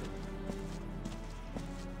pieces.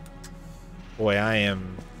 Boy, I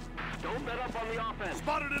am... Don't let up on the offense.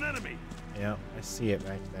 Spotted an enemy. Yeah, I see it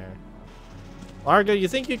right there. Largo, you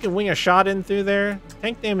think you can wing a shot in through there?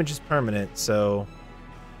 Tank damage is permanent, so...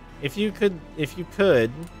 If you could...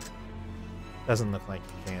 Doesn't look like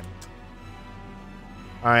you can.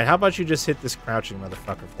 Alright, how about you just hit this crouching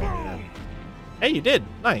motherfucker for me then? Hey, you did!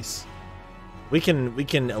 Nice. We can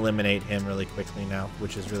eliminate him really quickly now,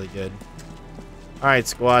 which is really good. Alright,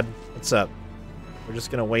 squad. What's up? We're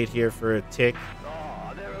just gonna wait here for a tick.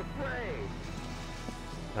 Oh, they're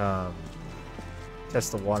afraid.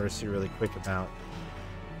 Test the water, see really quick about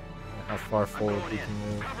how far forward we can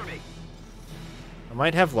move. Cover me. I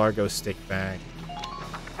might have Largo stick back.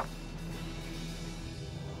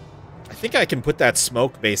 I think I can put that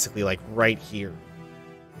smoke basically like right here.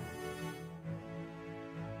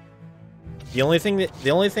 The only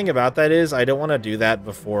thing about that is I don't want to do that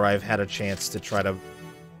before I've had a chance to try to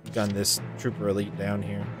gun this Trooper Elite down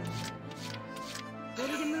here.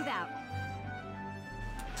 Ready to move out.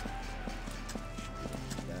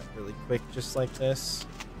 That really quick, just like this.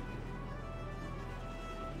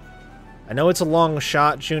 I know it's a long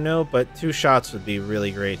shot, Juno, but 2 shots would be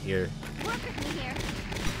really great here. Work with me here.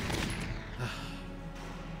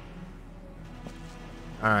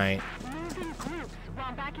 Alright, Move in groups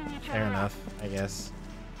while backing each fair other up. enough, I guess.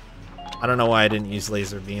 I don't know why I didn't use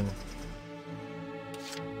laser beam.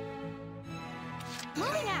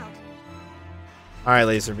 Moving out. Alright,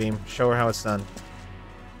 laser beam, show her how it's done.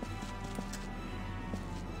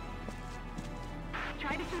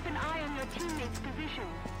 Try to keep an eye on your teammates' positions.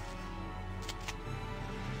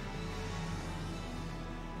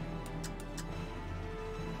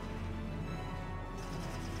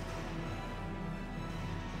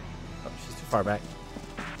 Oh, she's too far back.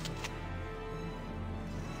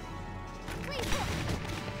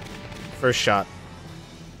 First shot.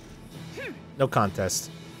 No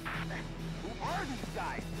contest. Who are these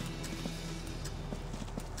guys?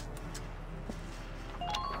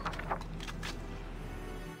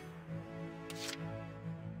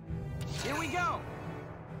 Here we go.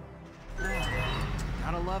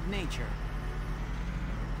 Gotta love nature.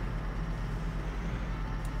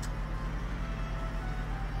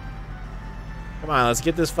 Come on, let's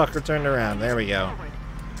get this fucker turned around. There we go.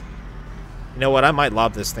 You know what? I might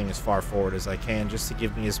lob this thing as far forward as I can just to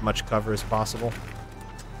give me as much cover as possible.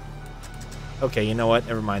 Okay, you know what?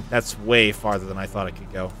 Never mind. That's way farther than I thought it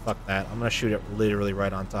could go. Fuck that. I'm gonna shoot it literally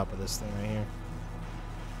right on top of this thing right here.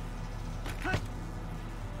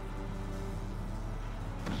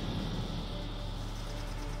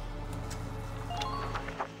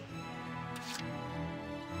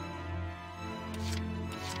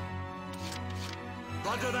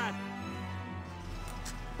 Roger that.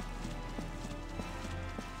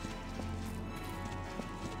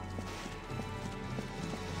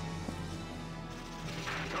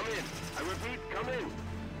 Come in. I repeat, come in.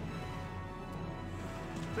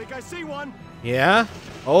 Think I see one. Yeah?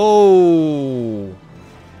 Oh!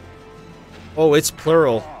 Oh, it's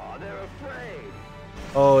plural. Oh, they're afraid.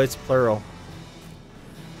 Oh, it's plural.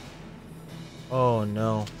 Oh,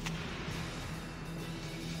 no.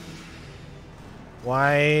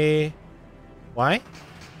 Why? Why?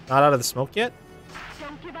 Not out of the smoke yet?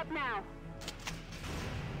 Don't give up now.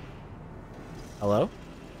 Hello?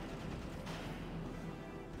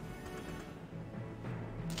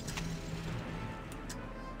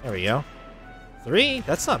 There we go. 3?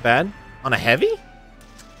 That's not bad. On a heavy?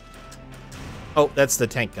 Oh, that's the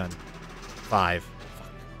tank gun. 5.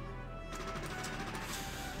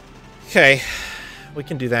 Okay. We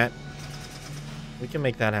can do that. We can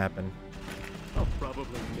make that happen. I'll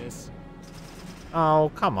probably miss. Oh,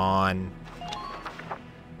 come on.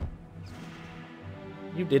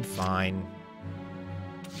 You did fine.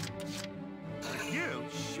 You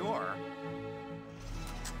sure?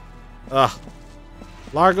 Ugh.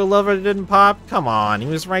 Largo Lover didn't pop? Come on, he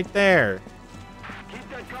was right there. Keep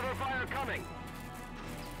that cover fire coming.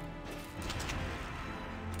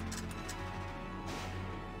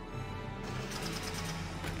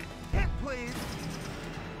 Hit, please.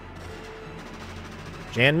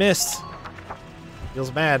 Jan missed.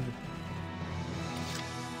 Feels bad.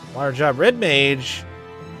 Water job, Red Mage.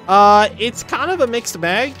 It's kind of a mixed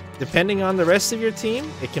bag. Depending on the rest of your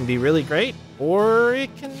team, it can be really great, or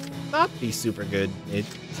it can not be super good.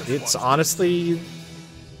 It's honestly...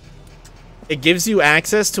 it gives you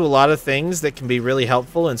access to a lot of things that can be really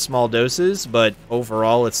helpful in small doses, but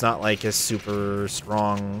overall it's not like a super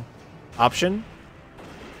strong option.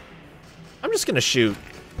 I'm just gonna shoot.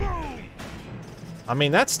 I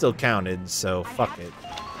mean, that still counted, so fuck it.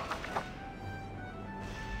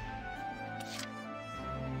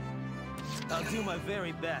 I'll do my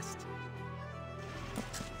very best.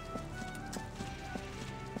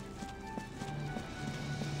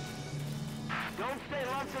 Don't stay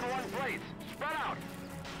lumped in one place. Spread out.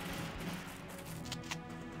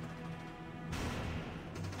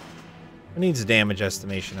 It needs a damage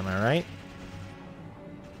estimation, am I right?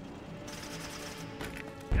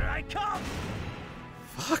 Here I come!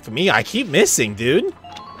 Fuck me, I keep missing, dude.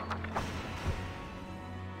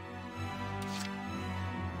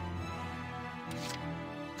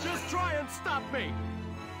 Just try and stop me!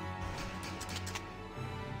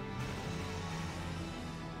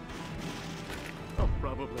 I'll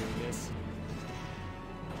probably miss.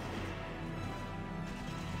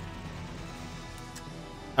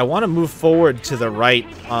 I want to move forward to the right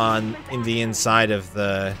in the inside of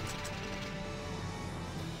the...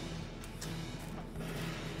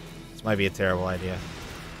 This might be a terrible idea.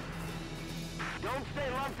 Don't stay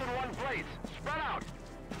lumped in one place. Spread out.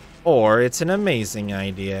 Or it's an amazing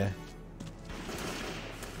idea.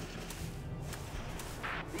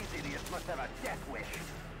 These idiots must have a death wish.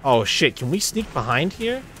 Oh shit, can we sneak behind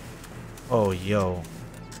here? Oh, yo.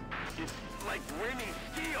 It's like winning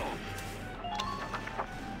steel.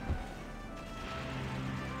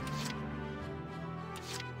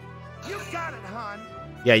 You got it, hon!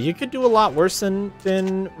 Yeah, you could do a lot worse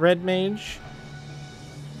than Red Mage.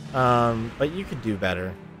 But you could do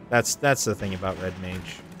better. That's the thing about Red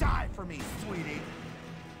Mage. Die for me, sweetie!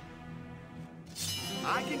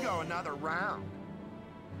 I can go another round.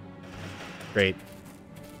 Great.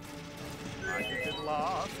 I can get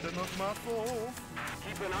lost and look my fool.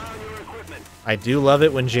 Keep an eye on your equipment. I do love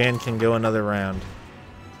it when Jan can go another round.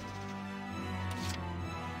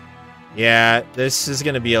 Yeah, this is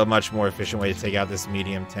going to be a much more efficient way to take out this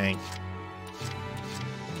medium tank.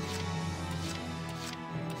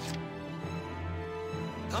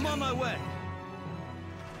 I'm on my way.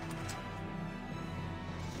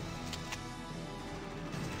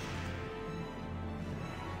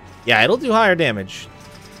 Yeah, it'll do higher damage.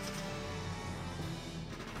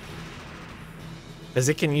 Because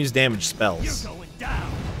it can use damage spells. You're going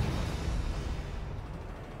down.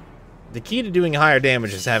 The key to doing higher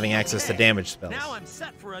damage is having access to damage spells. Now I'm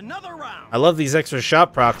set for another round. I love these extra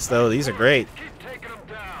shot procs, though. These are great. Keep taking them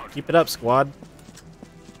down. Keep it up, squad.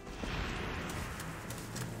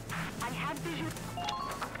 I have vision.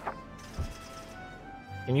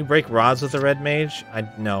 Can you break rods with a Red Mage?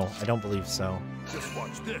 No, I don't believe so. Just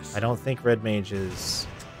watch this. I don't think Red Mage is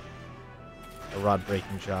a rod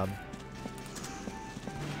breaking job.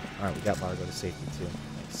 Alright, we got Largo to safety too.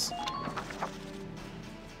 Nice.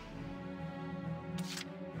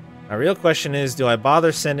 My real question is, do I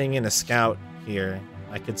bother sending in a scout here?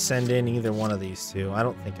 I could send in either one of these two. I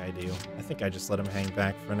don't think I do. I think I just let them hang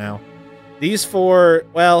back for now. These four,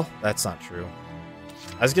 well, that's not true.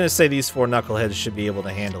 I was going to say these four knuckleheads should be able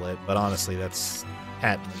to handle it, but honestly, that's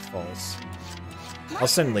patently false. I'll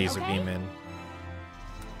send Laser Beam in.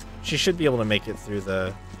 She should be able to make it through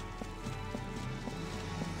the...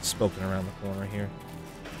 Spoken around the corner here.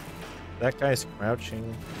 That guy's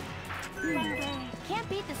crouching. Can't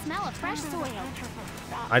beat the smell of fresh soil.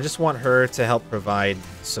 I just want her to help provide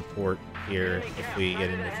support here if we get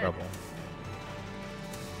into trouble.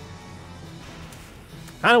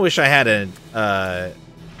 Kind of wish I had Watch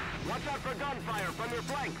out for gunfire from your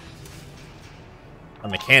flanks. a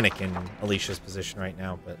mechanic in Alicia's position right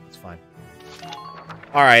now, but it's fine.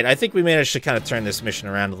 Alright, I think we managed to kind of turn this mission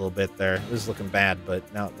around a little bit there. It was looking bad,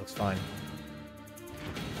 but now it looks fine.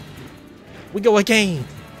 We go again!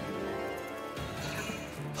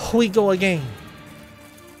 We go again!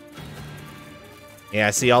 Yeah,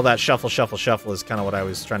 see, all that shuffle, shuffle, shuffle is kind of what I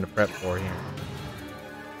was trying to prep for here.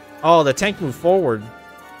 Oh, the tank moved forward.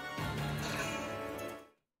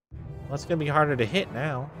 Well, it's going to be harder to hit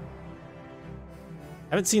now.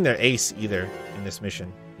 I haven't seen their ace either in this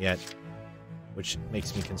mission yet, which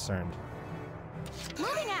makes me concerned.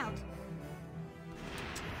 Moving out.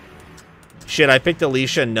 Shit, I picked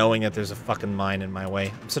Alicia knowing that there's a fucking mine in my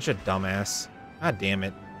way. I'm such a dumbass. God damn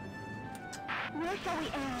it. Where shall we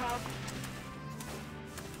aim help?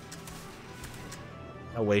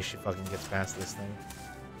 No way she fucking gets past this thing.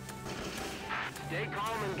 Stay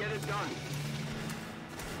calm and get it done.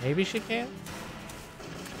 Maybe she can?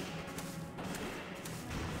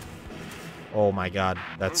 Oh my god,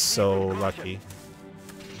 that's so lucky.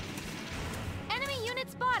 Enemy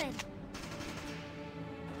unit spotted.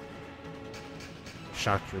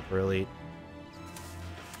 Shock Trooper Elite.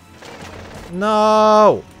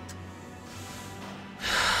 No!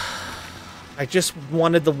 I just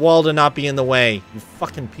wanted the wall to not be in the way. You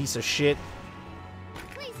fucking piece of shit.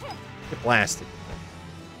 Please hit. Get blasted.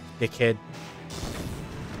 Dickhead.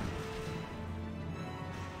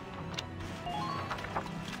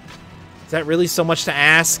 Is that really so much to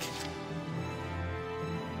ask?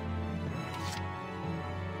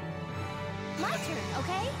 My turn,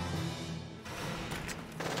 okay?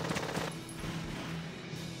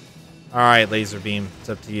 Alright, Laser Beam. It's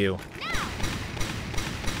up to you.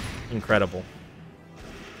 Incredible.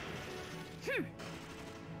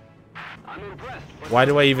 I'm impressed. Why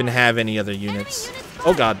do I even have any other units?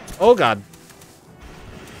 Oh god. Oh god.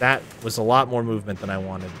 That was a lot more movement than I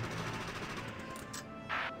wanted.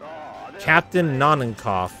 Captain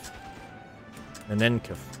Nonenkopf.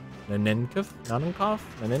 Nonenkopf. Nonenkopf? Nonenkopf?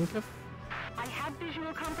 Nonenkopf? I have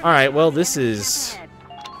visual confirmation. Alright, well, this is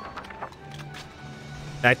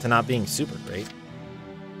back to not being super great.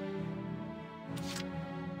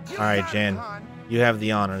 Alright, Jan. You have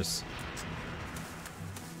the honors.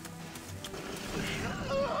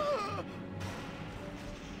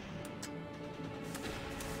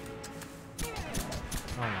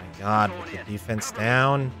 Oh my god, with the defense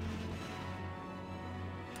down.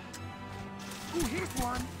 Ooh, here's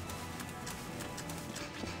one.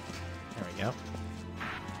 There we go.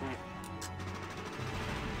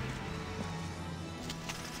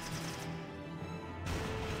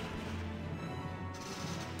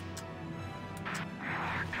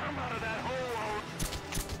 Come out of that hole.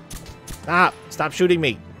 Stop! Stop shooting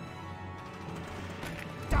me!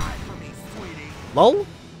 Die for me, sweetie. Lol?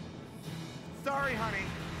 Sorry, honey.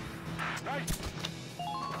 Nice.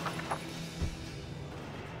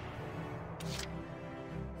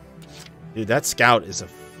 Dude, that scout is a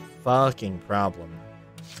fucking problem.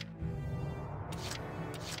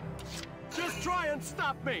 Just try and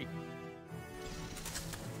stop me.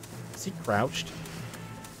 Is he crouched?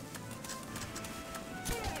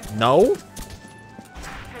 No?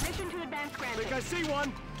 Permission to advance I granted. think I see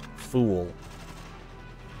one. Fool.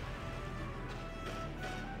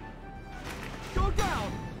 Go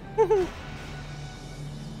down.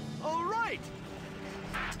 All right.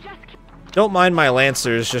 Just keep Don't mind my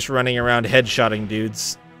Lancers just running around headshotting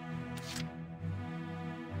dudes.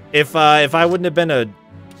 If I wouldn't have been a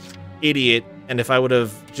idiot, and if I would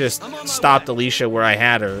have just stopped Alicia where I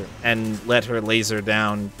had her and let her laser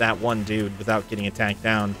down that one dude without getting attacked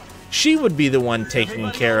down, she would be the one taking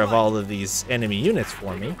care of all of these enemy units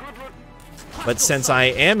for me. But since I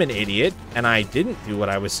am an idiot, and I didn't do what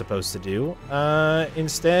I was supposed to do,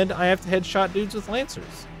 instead I have to headshot dudes with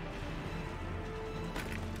Lancers.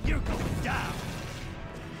 You're going down.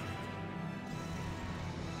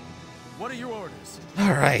 What are your orders?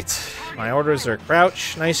 All right, my orders are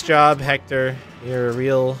crouch. Nice job, Hector. You're a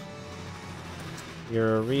real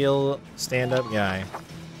stand-up guy.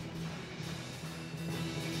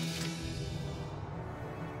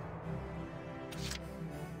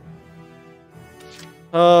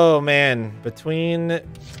 Oh man, between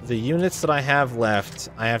the units that I have left,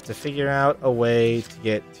 I have to figure out a way to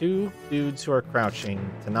get two dudes who are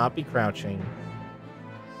crouching to not be crouching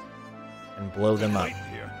and blow them up. Wait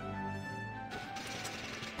here.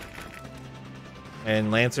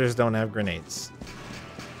 And Lancers don't have grenades.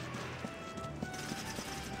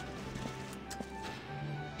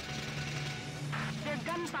 their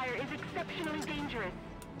gunfire is exceptionally dangerous.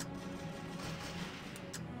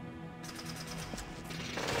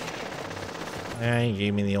 Yeah, he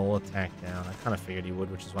gave me the old attack down. I kind of figured he would,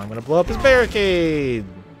 which is why I'm going to blow up his barricade.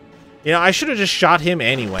 You know, I should have just shot him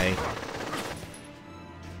anyway.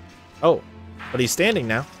 Oh, but he's standing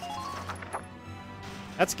now.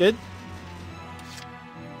 That's good.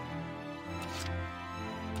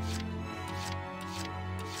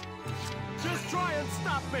 Just try and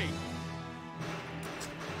stop me.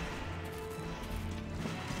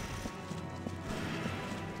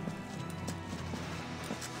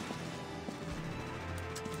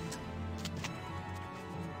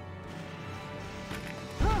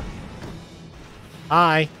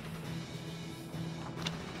 Hi.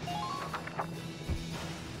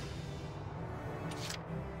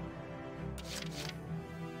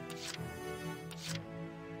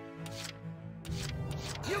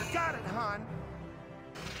 You got it, hon.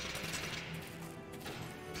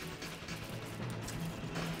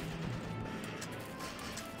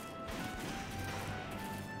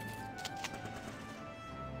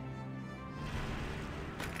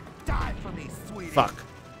 Die for me, sweetie. Fuck.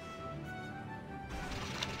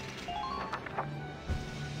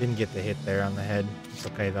 Didn't get the hit there on the head. It's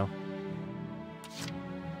okay, though.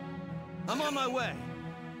 I'm on my way.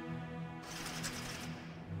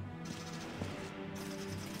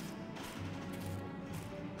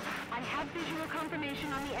 Have visual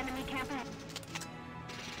confirmation on the enemy camp ahead.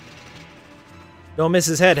 Don't miss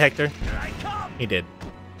his head, Hector. Here I come! He did.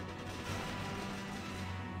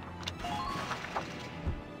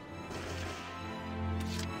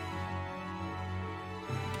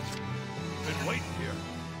 Been waiting here.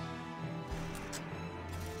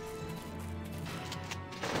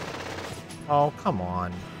 Oh, come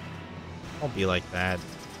on. Don't be like that.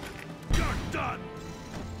 You're done!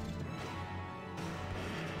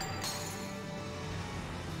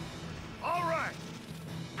 All right!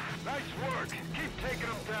 Nice work. Keep taking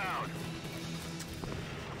them down.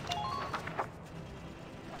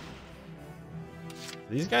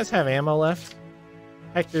 Do these guys have ammo left?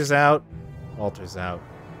 Hector's out. Walter's out.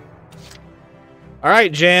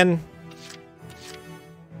 Alright, Jan.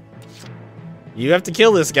 You have to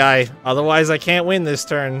kill this guy. Otherwise, I can't win this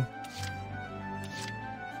turn.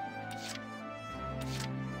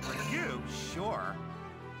 You? Sure.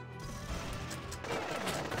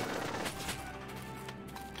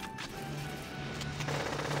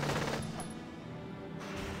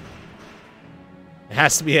 It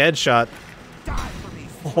has to be a headshot. Die for me.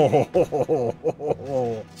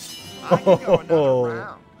 Oh. I can go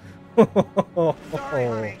another round. Sorry,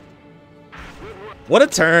 honey. What a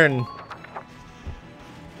turn.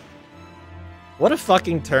 What a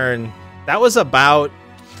fucking turn. That was about...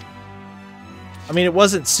 I mean, it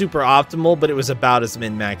wasn't super optimal, but it was about as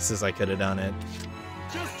min-max as I could have done it.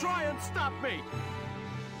 Just try and stop me.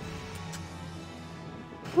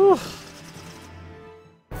 Whew.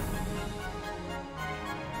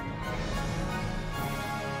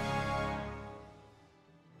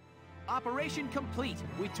 Operation complete.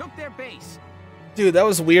 We took their base. Dude, that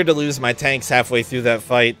was weird to lose my tanks halfway through that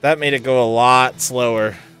fight. That made it go a lot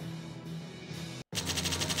slower.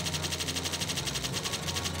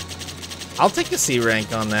 I'll take a C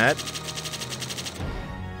rank on that.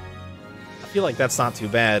 I feel like that's not too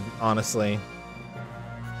bad, honestly.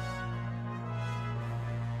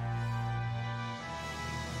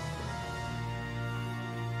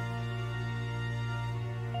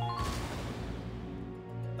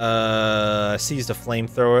 Seized a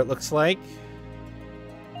flamethrower, it looks like.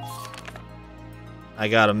 I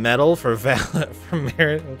got a medal for for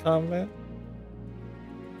merit in combat.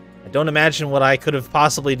 I don't imagine what I could have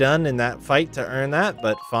possibly done in that fight to earn that,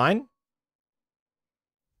 but fine.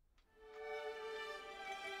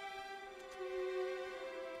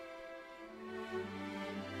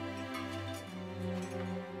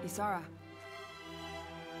 Isara.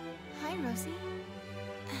 Hi, Rosie.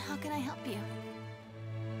 How can I help you?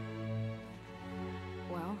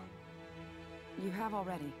 Well, you have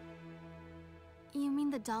already. You mean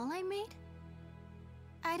the doll I made?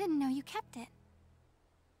 I didn't know you kept it.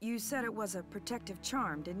 You said it was a protective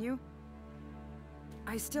charm, didn't you?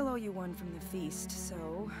 I still owe you one from the feast,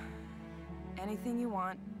 so... anything you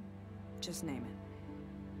want, just name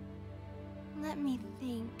it. Let me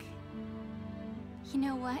think. You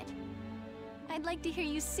know what? I'd like to hear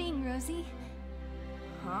you sing, Rosie.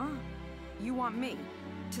 Huh? You want me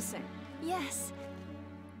to sing? Yes.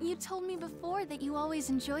 You told me before that you always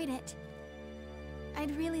enjoyed it.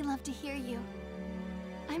 I'd really love to hear you.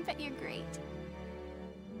 I bet you're great.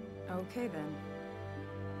 Okay, then.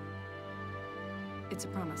 It's a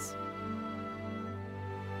promise.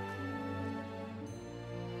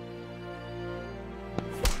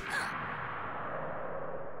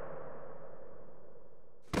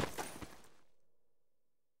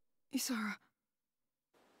 Isara.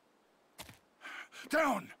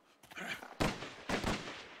 Down!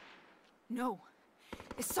 No.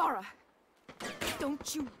 Isara!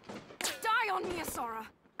 Don't you die on me, Isara!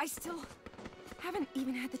 I still haven't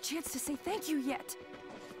even had the chance to say thank you yet.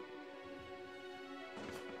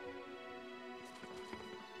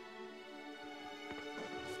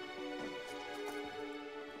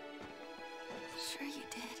 Sure you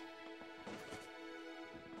did.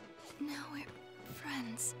 Now we're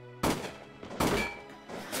friends.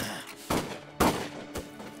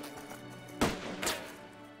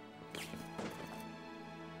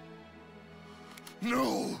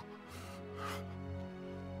 No!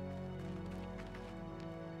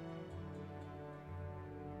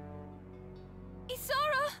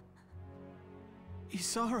 Isara!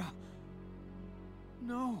 Isara.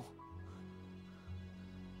 No.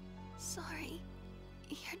 Sorry.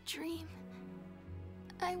 Your dream.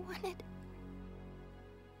 I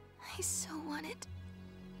so wanted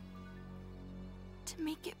to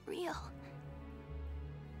make it real.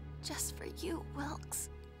 Just for you, Wilkes.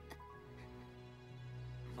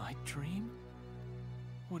 My dream?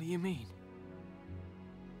 What do you mean?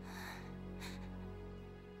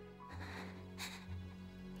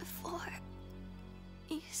 Before,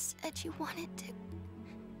 you said that you wanted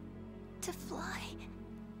to fly.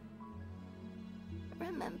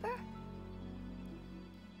 Remember?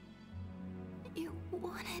 You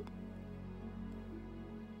wanted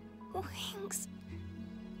wings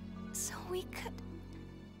so we could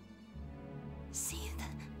see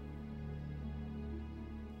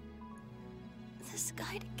the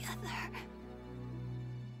sky together.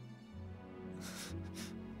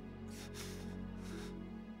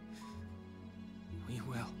 We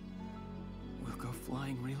will. We'll go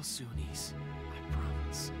flying real soon, Ys. I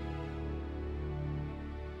promise.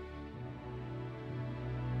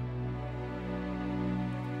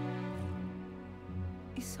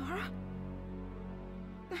 Isara?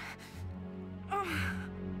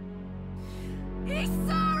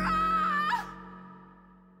 Isara!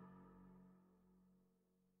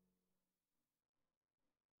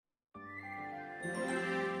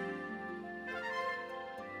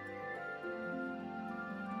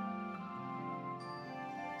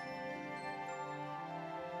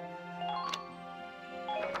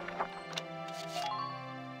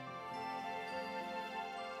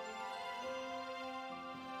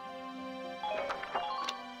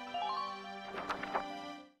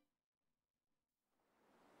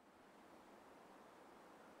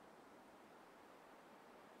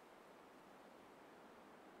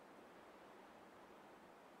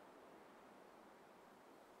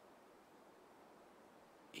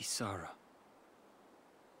 Isara,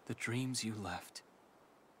 the dreams you left,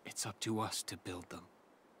 it's up to us to build them.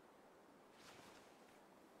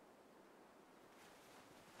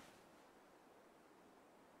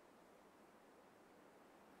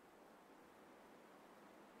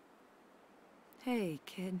 Hey,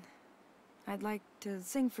 kid. I'd like to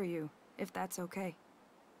sing for you, if that's okay.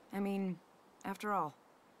 I mean, after all,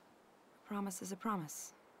 a promise is a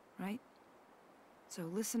promise, right? So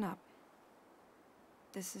listen up.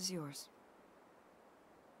 This is yours.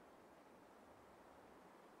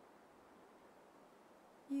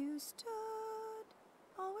 You stood,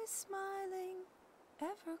 always smiling,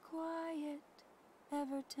 ever quiet,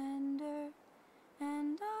 ever tender,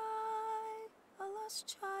 and I, a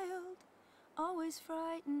lost child, always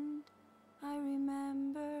frightened. I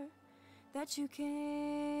remember that you came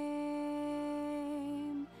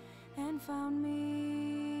and found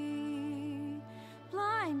me,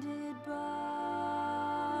 blinded by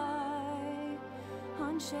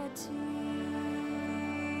unshed tears.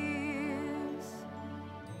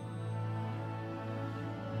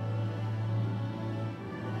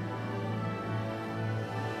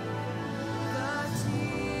 The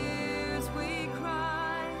tears we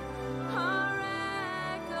cry are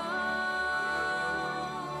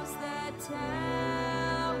echoes that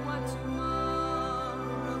tell what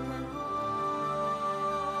tomorrow can hold,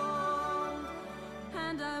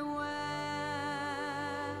 and I wept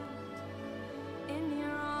in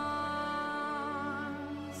your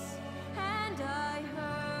arms, and I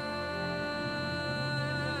heard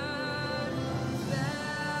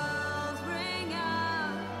bells ring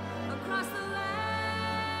out across the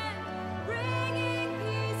land, bringing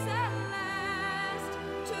peace at last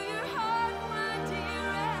to your heart, my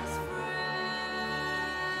dearest friend.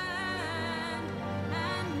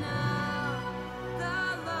 And now the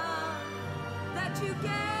love that you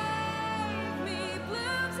gave me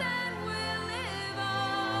blooms and will live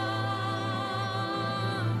on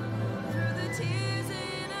through the tears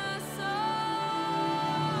in a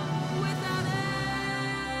song without end.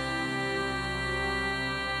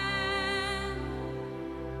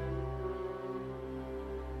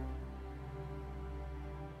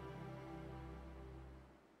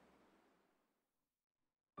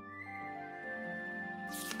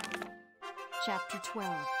 Chapter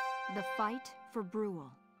 12. The Fight for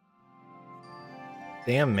Brule.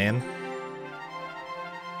 Damn, man.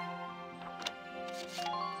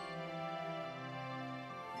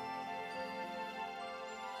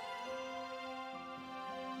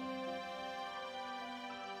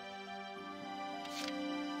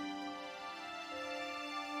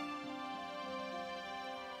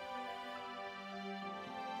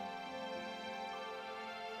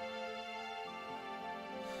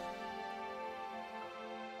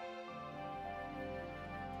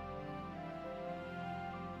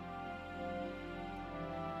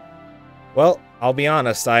 Well, I'll be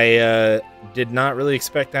honest, I did not really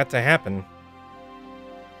expect that to happen.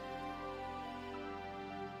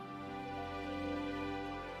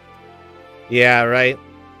 Yeah, right.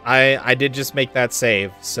 I did just make that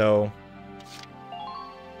save, so...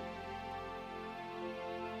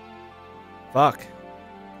 Fuck.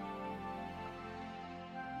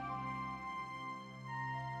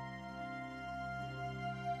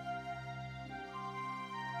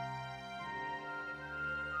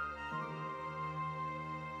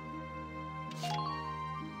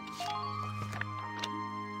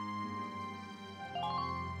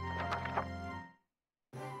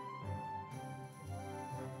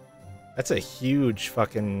 That's a huge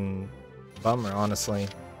fucking bummer, honestly.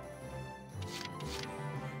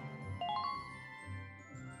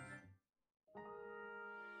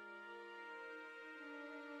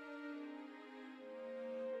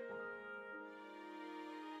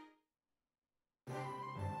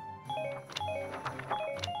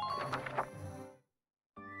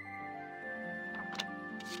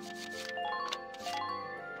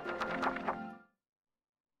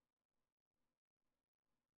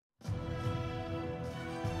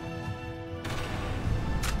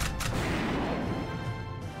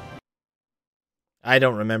 I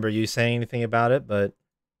don't remember you saying anything about it, but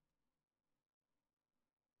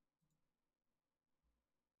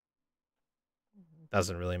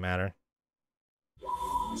doesn't really matter.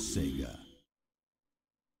 Sega.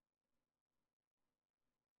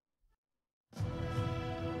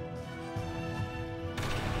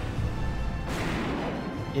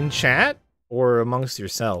 In chat or amongst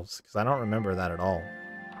yourselves? Because I don't remember that at all.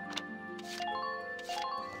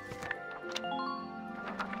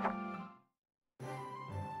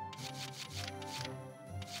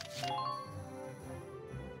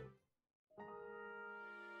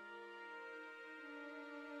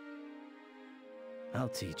 I'll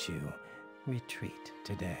teach you retreat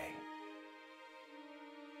today.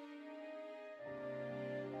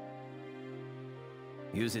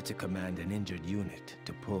 Use it to command an injured unit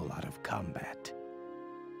to pull out of combat.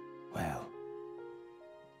 Well,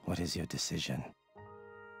 what is your decision?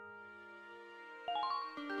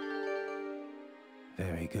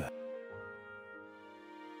 Very good.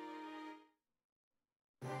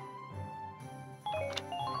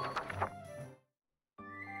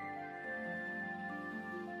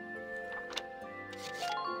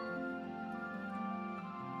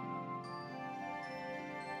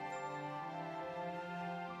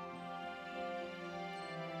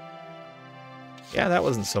 Yeah, that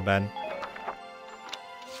wasn't so bad.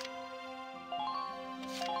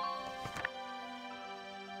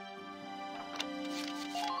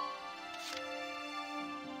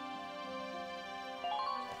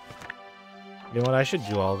 You know what? I should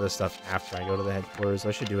do all this stuff after I go to the headquarters.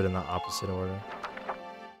 I should do it in the opposite order.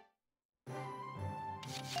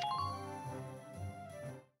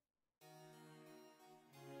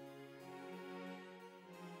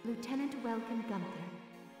 Lieutenant Welkin Gunther,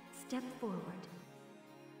 step forward.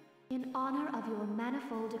 In honor of your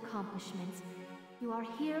manifold accomplishments, you are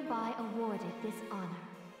hereby awarded this honor.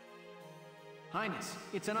 Highness,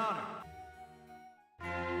 it's an honor.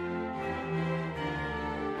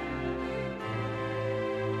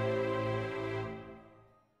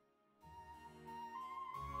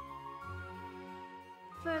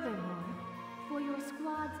 Furthermore, for your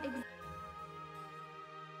squad's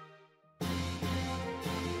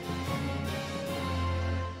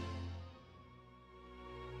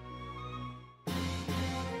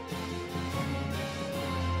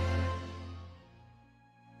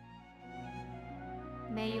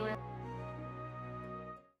may your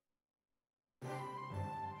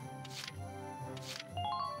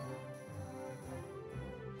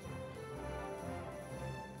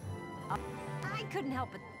I couldn't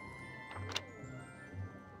help it.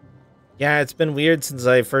 Yeah, it's been weird since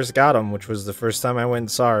I first got him, which was the first time I went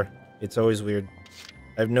and saw her. It's always weird.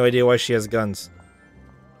 I have no idea why she has guns.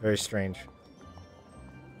 Very strange.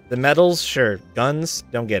 The medals, sure. Guns,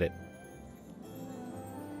 don't get it.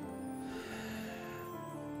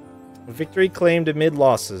 Victory claimed amid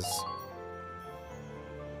losses.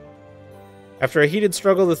 After a heated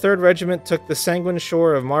struggle, the 3rd Regiment took the sanguine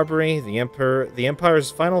shore of Marbury, the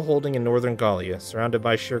Empire's final holding in northern Gallia. Surrounded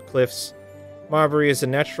by sheer cliffs, Marbury is a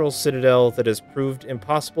natural citadel that has proved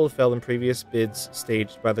impossible to fell in previous bids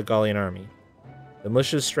staged by the Gallian army. The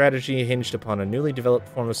militia's strategy hinged upon a newly developed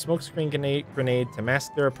form of smokescreen grenade to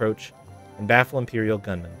mask their approach and baffle Imperial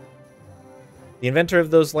gunmen. The inventor of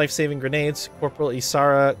those life-saving grenades, Corporal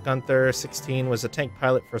Isara Gunther, 16, was a tank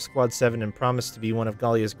pilot for Squad 7 and promised to be one of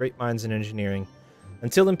Gallia's great minds in engineering,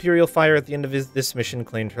 until Imperial fire at the end of this mission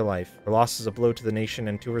claimed her life. Her loss is a blow to the nation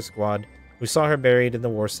and to her squad, who saw her buried in the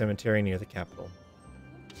war cemetery near the capital.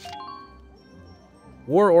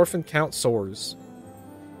 War orphan count soars.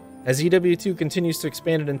 As EW2 continues to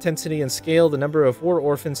expand in intensity and scale, the number of war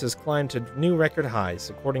orphans has climbed to new record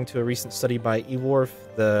highs. According to a recent study by EWARF,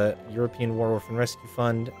 the European War Orphan Rescue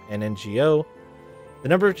Fund, and NGO, the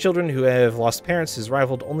number of children who have lost parents is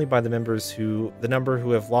rivaled only by the number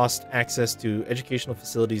who have lost access to educational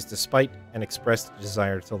facilities despite an expressed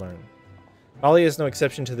desire to learn. Bali is no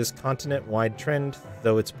exception to this continent-wide trend,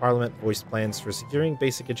 though its parliament voiced plans for securing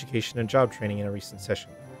basic education and job training in a recent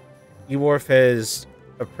session. Eworf has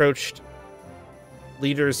approached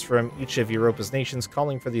leaders from each of Europa's nations,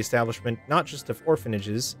 calling for the establishment not just of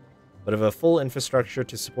orphanages, but of a full infrastructure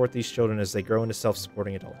to support these children as they grow into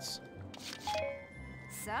self-supporting adults.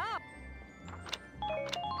 So,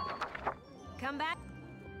 come back.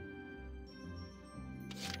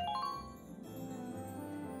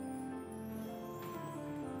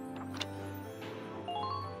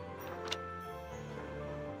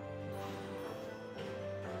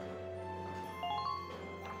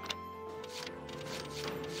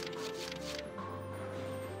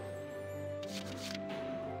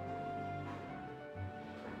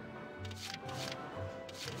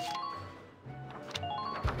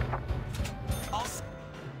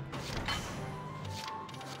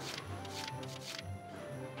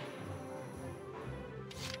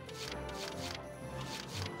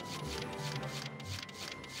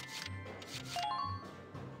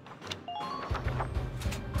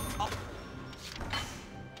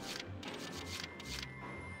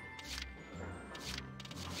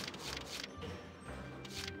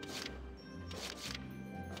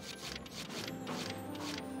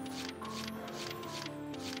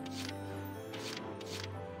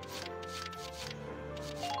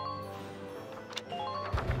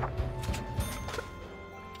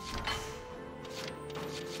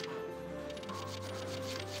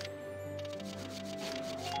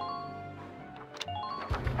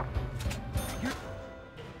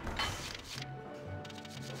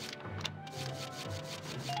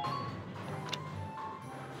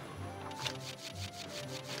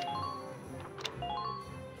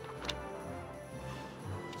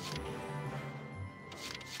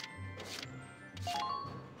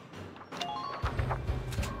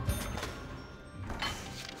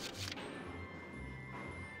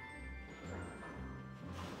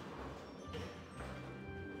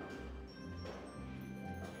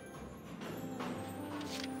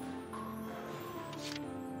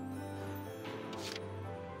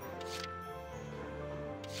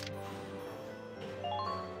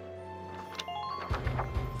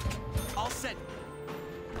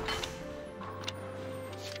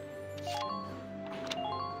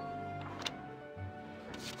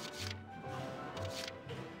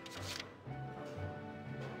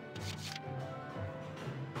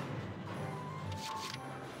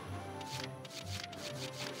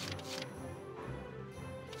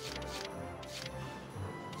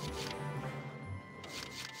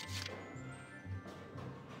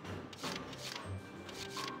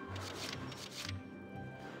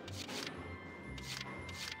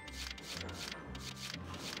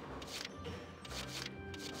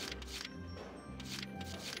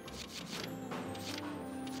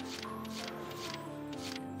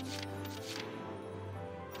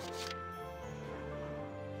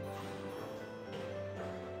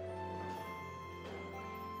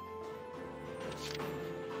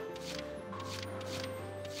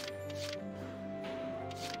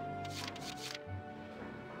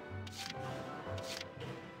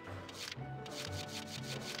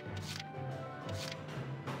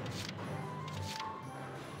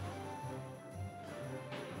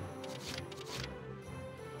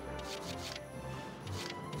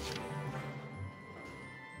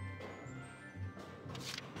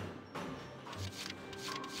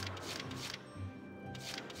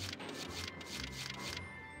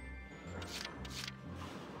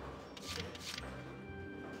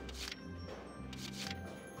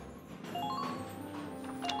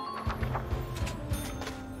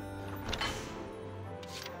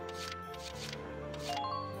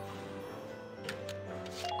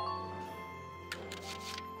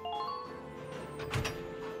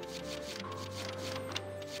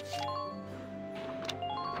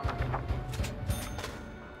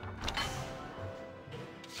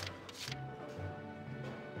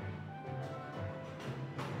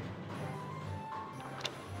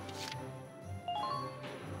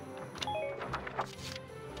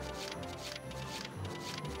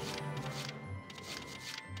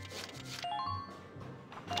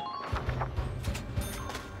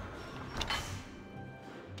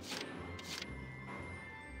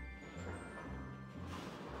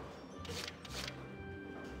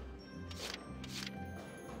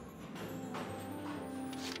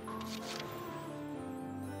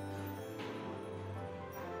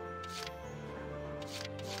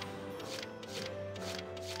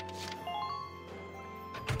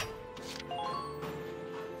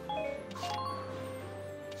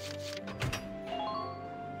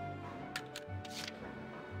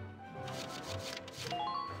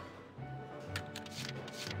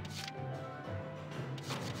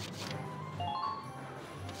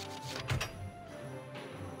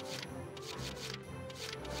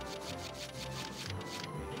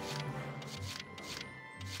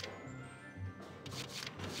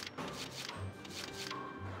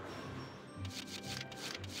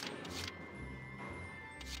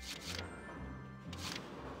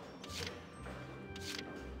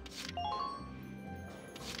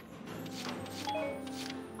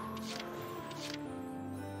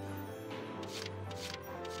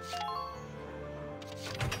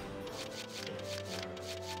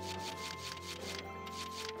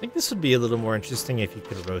 think this would be a little more interesting if you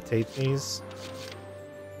could rotate these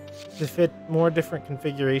to fit more different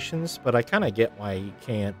configurations, but I kind of get why you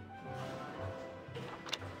can't.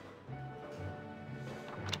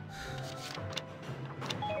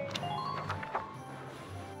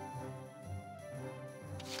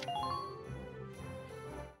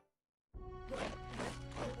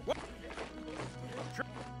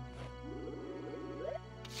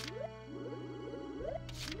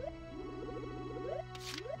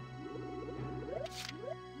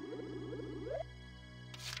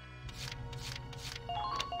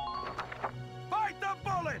 Fight the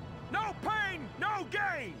bullet! No pain, no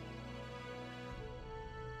gain!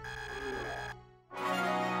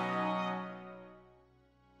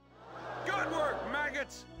 Good work,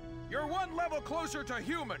 maggots! You're one level closer to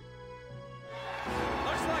human.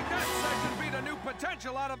 Looks like that section beat a new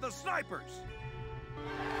potential out of the snipers.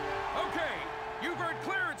 Okay, you've earned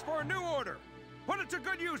clearance for a new order. Put it to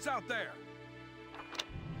good use out there.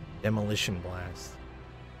 Demolition blast.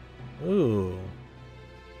 Ooh.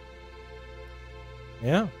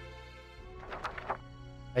 Yeah.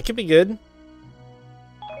 That could be good.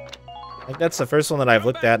 Like, that's the first one that I've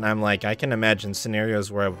looked at, and I'm like, I can imagine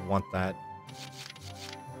scenarios where I would want that.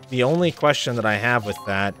 The only question that I have with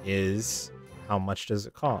that is, how much does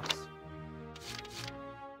it cost?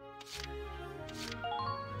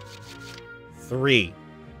 3.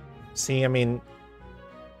 See, I mean,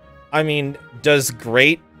 does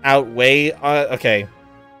great outweigh? Okay,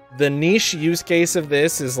 the niche use case of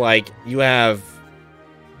this is like you have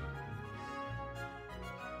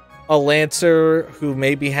a Lancer who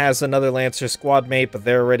maybe has another Lancer squad mate, but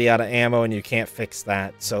they're already out of ammo and you can't fix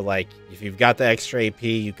that. So, like, if you've got the extra AP,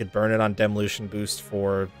 you could burn it on Demolition Boost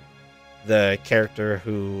for the character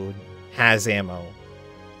who has ammo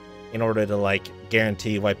in order to, like,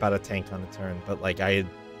 guarantee wipe out a tank on a turn. But, like, I had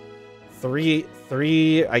three,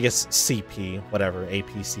 I guess, CP, whatever, AP,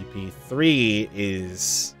 CP. 3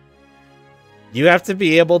 is... You have to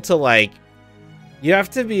be able to, like... You have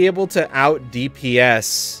to be able to out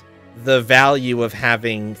DPS the value of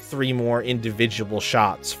having 3 more individual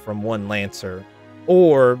shots from one Lancer,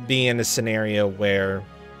 or be in a scenario where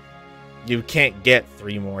you can't get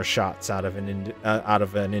 3 more shots out of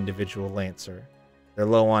an individual Lancer. They're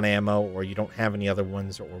low on ammo, or you don't have any other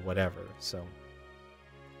ones, or whatever. So,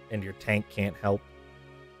 and your tank can't help.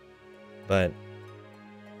 But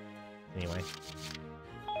anyway,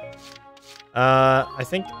 I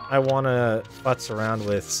think I want to futz around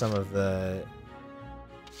with some of the...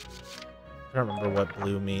 I don't remember what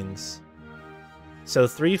blue means. So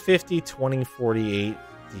 350, 2048,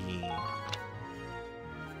 D.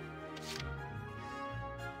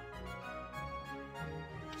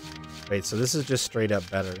 Wait, so this is just straight up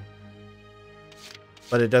better.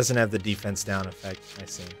 But it doesn't have the defense down effect, I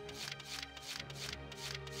see.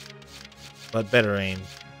 But better aim.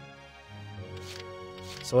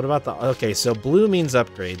 So what about the... Okay, so blue means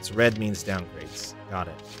upgrades, red means downgrades. Got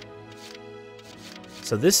it.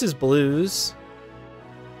 So this is blues.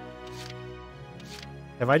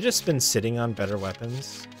 Have I just been sitting on better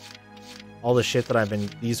weapons? All the shit that I've been...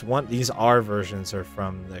 These R versions are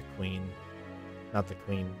from the Queen. Not the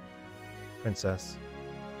Queen. Princess.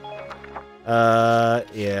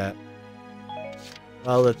 Yeah.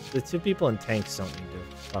 Well, the 2 people in tanks don't need to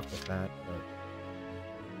fuck with that, but...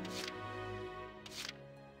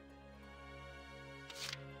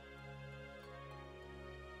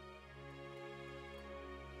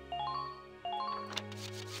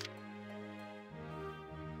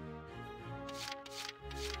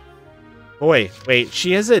 Boy, wait,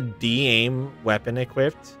 she has a D-aim weapon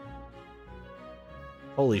equipped?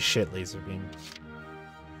 Holy shit, laser beam.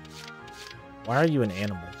 Why are you an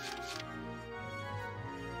animal?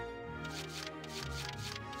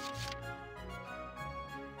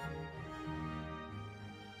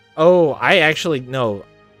 Oh, I actually... No,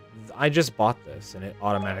 I just bought this, and it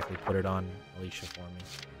automatically put it on Alicia for me.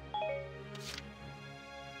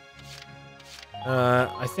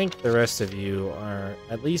 I think the rest of you are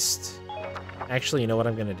at least... Actually, you know what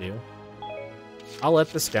I'm gonna do? I'll let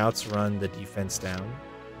the scouts run the defense down.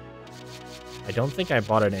 I don't think I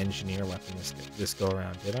bought an engineer weapon this go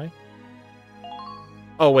around, did I?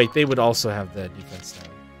 Oh wait, they would also have the defense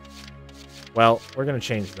down. Well, we're gonna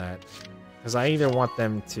change that. Because I either want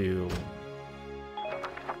them to...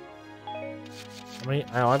 How many?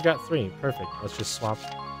 Oh, I've got 3. Perfect. Let's just swap.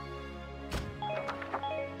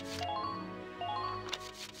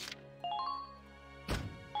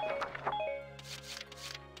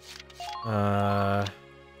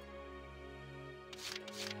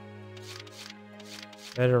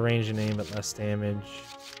 Better range and aim, but less damage.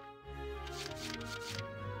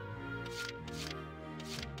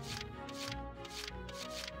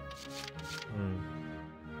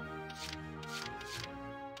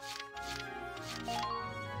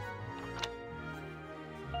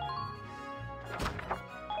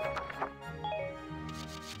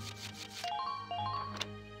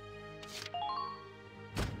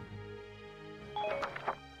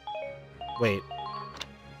 Wait.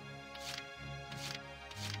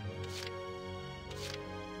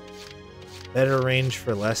 Better range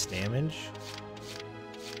for less damage?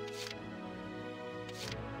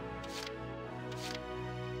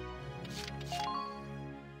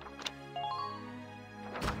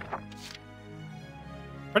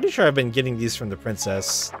 Pretty sure I've been getting these from the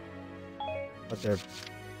princess. But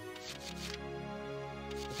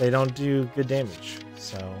they don't do good damage,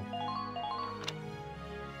 so...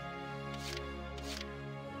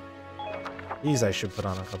 These I should put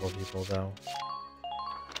on a couple people, though.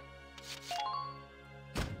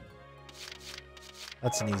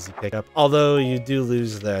 That's an easy pickup. Although you do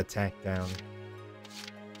lose the attack down.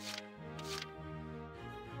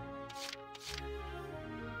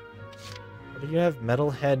 What do you have?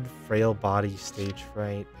 Metalhead, Frail Body, Stage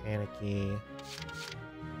Fright, Panicky,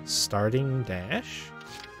 Starting Dash?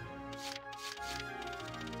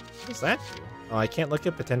 What does that do? Oh, I can't look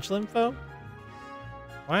at potential info?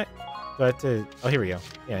 What? Do I have to... Oh, here we go.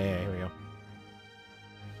 Yeah, here we go.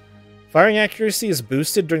 Firing accuracy is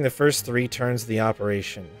boosted during the first 3 turns of the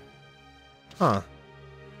operation. Huh.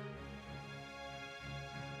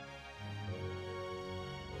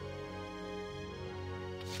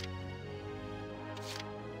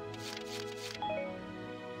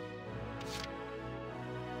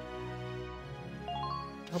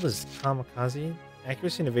 How does Kamikaze?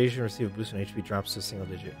 Accuracy and evasion receive a boost when HP drops to a single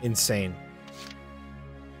digit. Insane.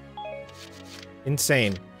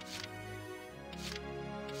 Insane.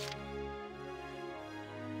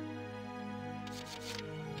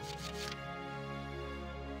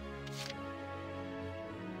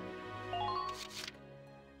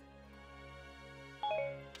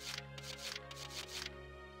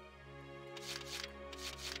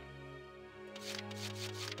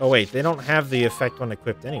 Oh wait, they don't have the effect when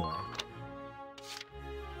equipped anyway.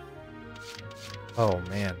 Oh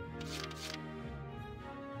man.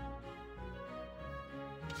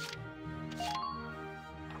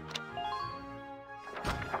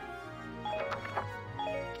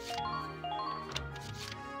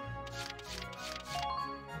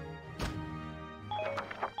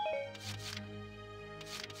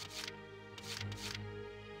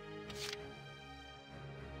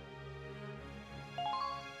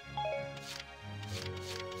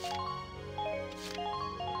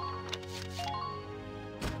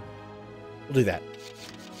 We'll do that.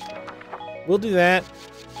 We'll do that.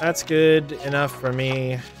 That's good enough for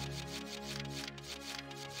me.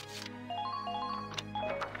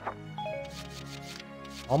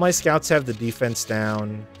 All my scouts have the defense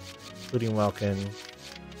down, including Welkin.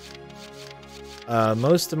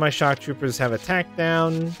 Most of my shock troopers have attack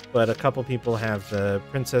down, but a couple people have the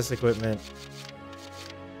princess equipment.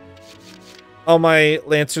 All my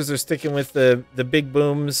lancers are sticking with the big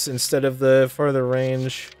booms instead of the further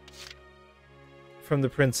range from the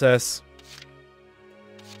princess.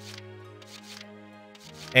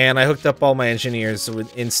 And I hooked up all my engineers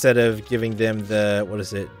instead of giving them the, what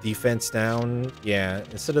is it, defense down? Yeah,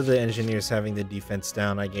 instead of the engineers having the defense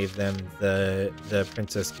down, I gave them the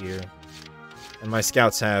princess gear. And my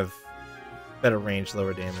scouts have better range,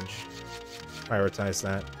 lower damage. Prioritize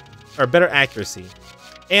that. Or better accuracy.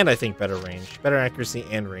 And I think better range. Better accuracy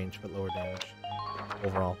and range, but lower damage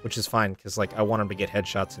overall. Which is fine, because like I want them to get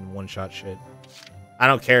headshots and one-shot shit. I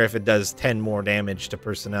don't care if it does 10 more damage to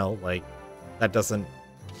personnel. Like, that doesn't...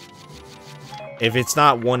 If it's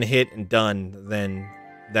not one hit and done, then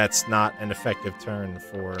that's not an effective turn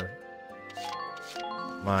for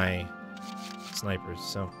my snipers,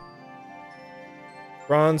 so...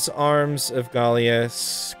 Bronze Arms of Gallia.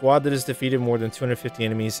 Squad that has defeated more than 250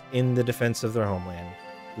 enemies in the defense of their homeland.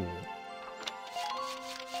 Cool.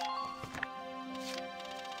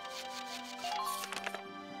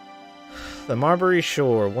 The Marbury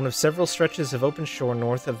Shore, one of several stretches of open shore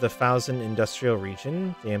north of the Thousand Industrial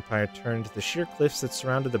Region. The Empire turned the sheer cliffs that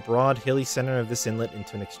surrounded the broad, hilly center of this inlet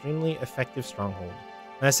into an extremely effective stronghold.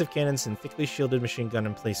 Massive cannons and thickly shielded machine gun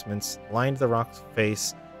emplacements lined the rock's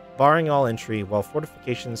face, barring all entry, while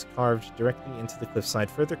fortifications carved directly into the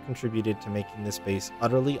cliffside further contributed to making this base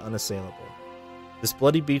utterly unassailable. This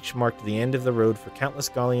bloody beach marked the end of the road for countless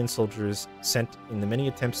Gallian soldiers sent in the many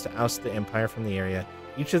attempts to oust the Empire from the area,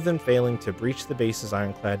 each of them failing to breach the base's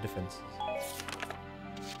ironclad defenses.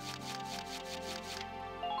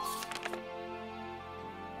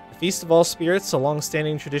 The Feast of All Spirits, a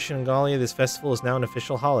long-standing tradition in Gallia, this festival is now an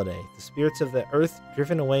official holiday. The spirits of the earth,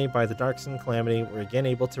 driven away by the Darkson calamity, were again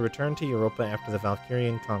able to return to Europa after the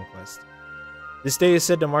Valkyrian conquest. This day is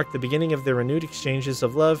said to mark the beginning of their renewed exchanges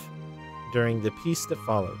of love during the peace that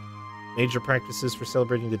followed. Major practices for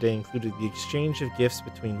celebrating the day included the exchange of gifts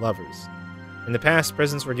between lovers. In the past,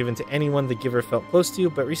 presents were given to anyone the giver felt close to,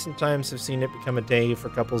 but recent times have seen it become a day for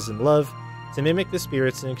couples in love to mimic the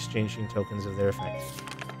spirits in exchanging tokens of their affection.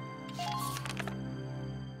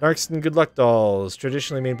 Darkson Good Luck Dolls,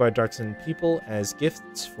 traditionally made by Darkson people as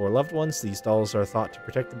gifts for loved ones. These dolls are thought to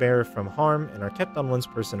protect the bearer from harm and are kept on one's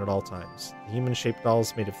person at all times. The human-shaped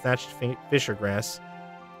dolls made of thatched fisher grass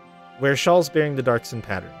wear shawls bearing the Darkson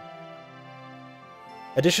pattern.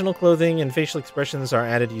 Additional clothing and facial expressions are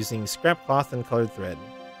added using scrap cloth and colored thread.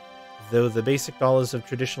 Though the basic doll is of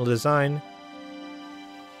traditional design,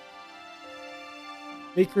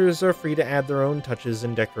 makers are free to add their own touches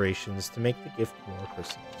and decorations to make the gift more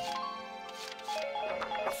personal.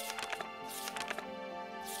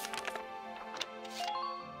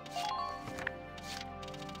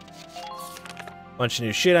 Bunch of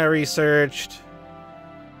new shit I researched.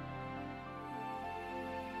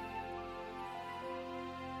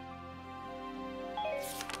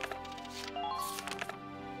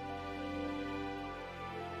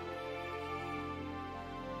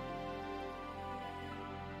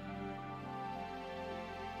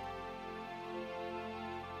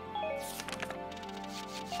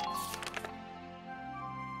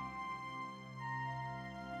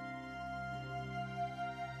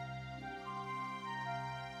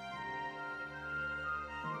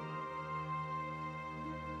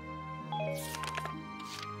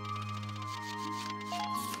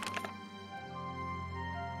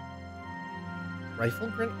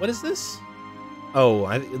 Rifle grenade? What is this? Oh,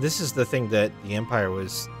 this is the thing that the Empire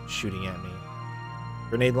was shooting at me.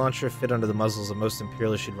 Grenade launcher fit under the muzzles of most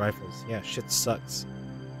Imperial-issued rifles. Yeah, shit sucks.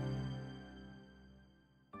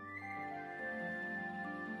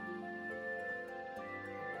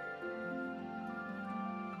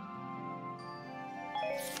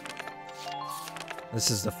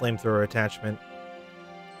 This is the flamethrower attachment.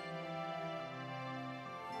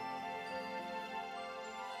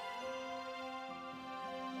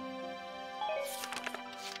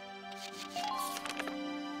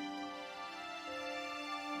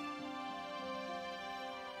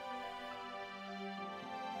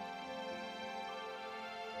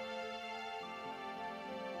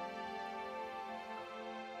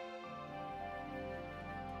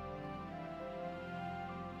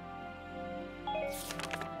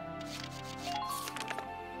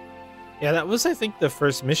 Yeah, that was, I think, the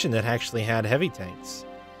first mission that actually had heavy tanks.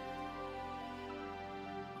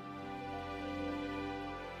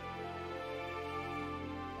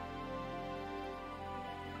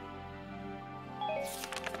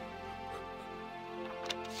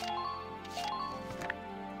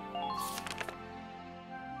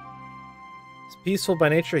 Peaceful by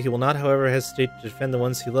nature, he will not, however, hesitate to defend the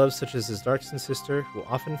ones he loves, such as his Darkson sister, who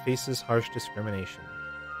often faces harsh discrimination.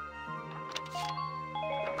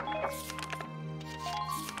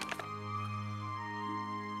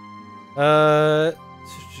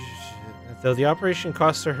 Though the operation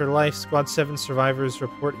cost her life, Squad 7 survivors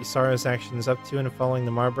report Isara's actions up to and following the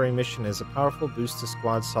Marbury mission as a powerful boost to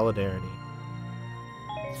Squad solidarity.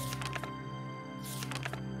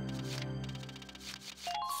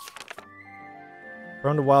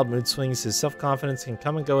 Prone to wild mood swings, his self-confidence can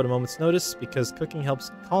come and go at a moment's notice. Because cooking helps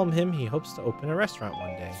calm him, he hopes to open a restaurant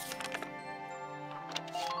one day.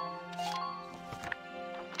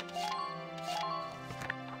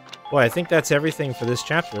 Boy, I think that's everything for this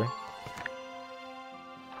chapter.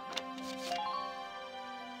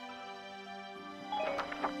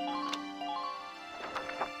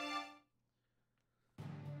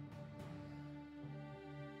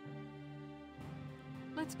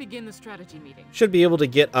 Let's begin the strategy meeting. Should be able to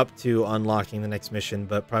get up to unlocking the next mission,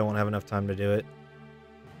 but probably won't have enough time to do it.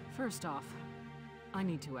 First off, I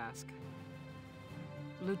need to ask.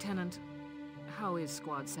 Lieutenant, how is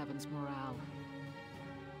Squad 7's morale?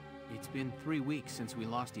 It's been 3 weeks since we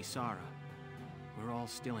lost Isara. We're all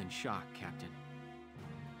still in shock, Captain.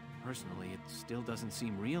 Personally, it still doesn't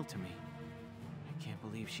seem real to me. I can't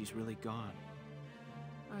believe she's really gone.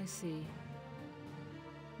 I see.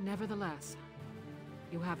 Nevertheless,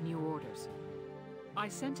 you have new orders. I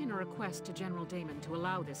sent in a request to General Damon to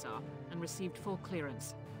allow this op, and received full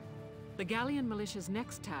clearance. The Galleon militia's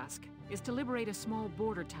next task is to liberate a small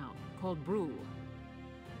border town called Brule.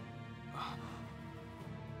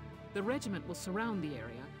 The regiment will surround the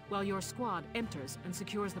area, while your squad enters and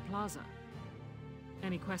secures the plaza.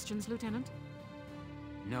 Any questions, Lieutenant?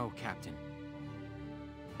 No, Captain.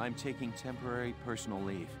 I'm taking temporary personal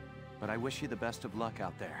leave, but I wish you the best of luck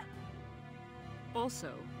out there.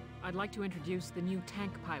 Also, I'd like to introduce the new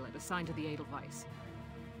tank pilot assigned to the Edelweiss.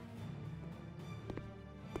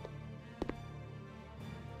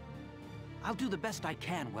 I'll do the best I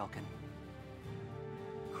can, Welkin.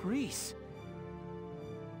 Kreese,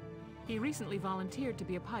 He recently volunteered to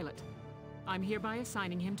be a pilot. I'm hereby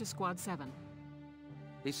assigning him to Squad 7.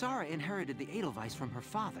 Isara inherited the Edelweiss from her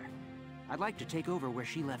father. I'd like to take over where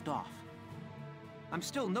she left off. I'm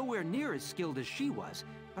still nowhere near as skilled as she was,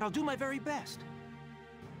 but I'll do my very best.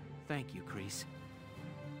 Thank you, Kreese.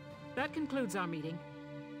 That concludes our meeting.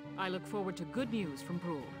 I look forward to good news from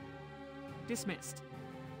Brule. Dismissed.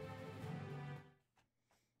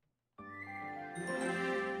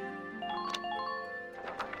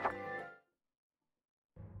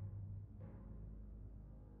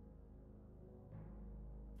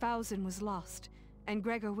 Bowsen was lost, and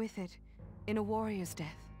Gregor with it, in a warrior's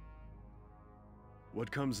death. What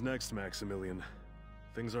comes next, Maximilian?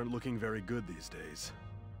 Things aren't looking very good these days.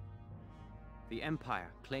 The Empire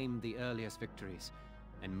claimed the earliest victories,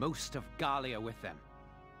 and most of Gallia with them.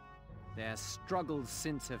 Their struggles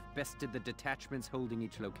since have bested the detachments holding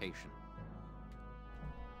each location.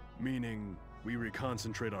 Meaning, we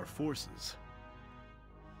reconcentrate our forces?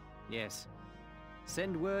 Yes.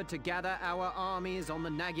 Send word to gather our armies on the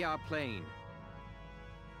Magyar Plain.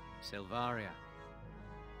 Silvaria,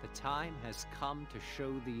 the time has come to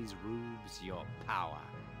show these rubes your power.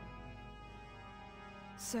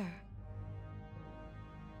 Sir,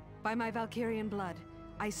 by my Valkyrian blood,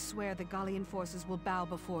 I swear the Gallian forces will bow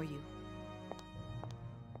before you.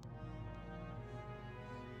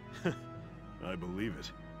 I believe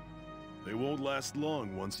it. They won't last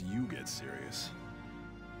long once you get serious.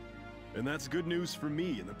 And that's good news for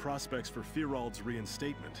me and the prospects for Firald's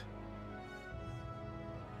reinstatement.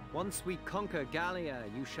 Once we conquer Gallia,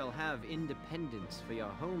 you shall have independence for your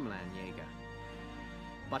homeland, Jaeger.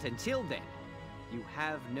 But until then, you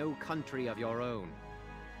have no country of your own.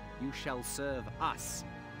 You shall serve us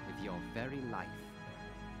with your very life.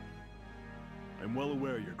 I'm well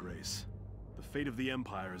aware, Your Grace. The fate of the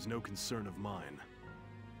Empire is no concern of mine.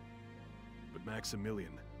 But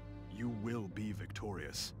Maximilian, you will be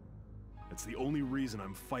victorious. That's the only reason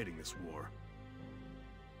I'm fighting this war.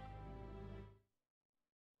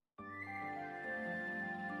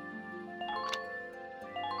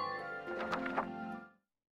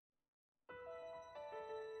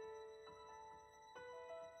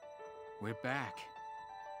 We're back.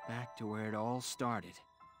 Back to where it all started.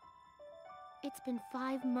 It's been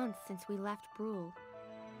 5 months since we left Brule.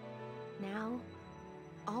 Now,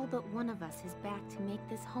 all but one of us is back to make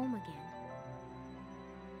this home again.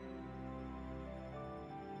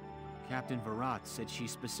 Captain Virat said she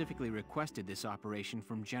specifically requested this operation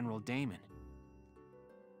from General Damon.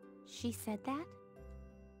 She said that?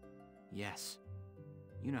 Yes.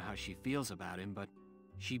 You know how she feels about him, but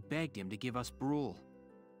she begged him to give us Brule.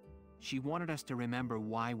 She wanted us to remember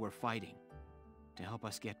why we're fighting, to help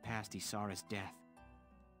us get past Isara's death.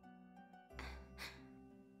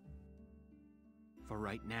 For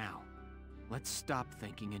right now, let's stop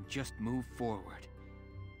thinking and just move forward.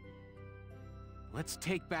 Let's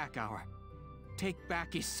take back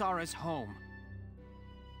Isara's home.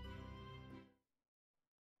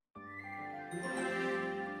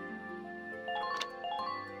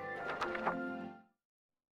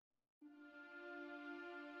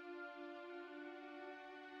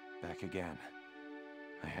 Back again.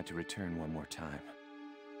 I had to return one more time.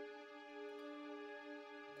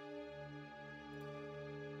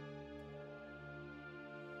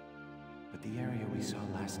 But the area we saw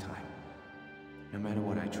last time, no matter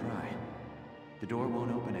what I try, the door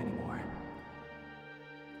won't open anymore.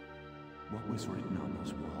 What was written on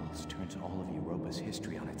those walls turns all of Europa's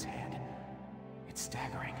history on its head. It's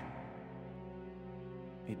staggering.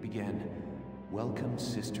 It began, "Welcome,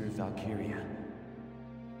 Sister Valkyria."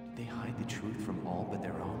 Did they hide the truth from all but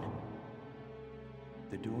their own?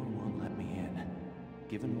 The door won't let me in.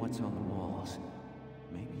 Given what's on the walls,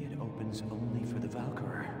 maybe it opens only for the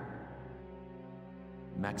Valkyrie.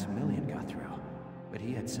 Maximilian got through, but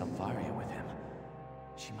he had Silvaria with him.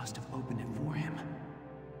 She must have opened it for him.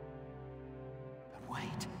 But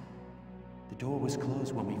wait. The door was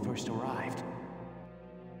closed when we first arrived.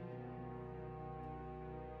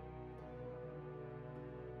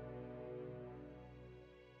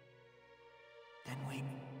 Then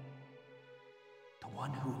the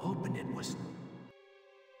one who opened it was...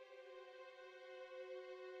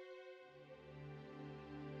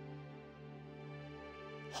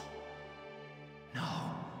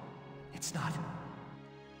 No, it's not. The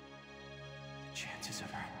chances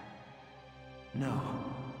of her... No.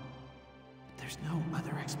 There's no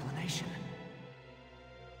other explanation.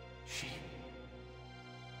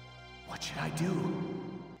 What should I do?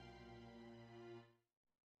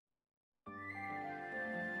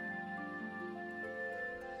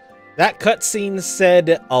 That cutscene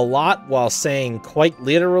said a lot while saying quite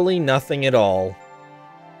literally nothing at all.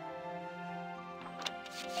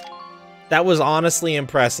 That was honestly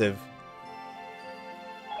impressive.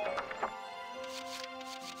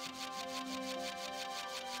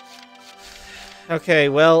 Okay,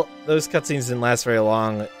 well, those cutscenes didn't last very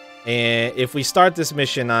long. And if we start this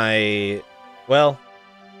mission, well...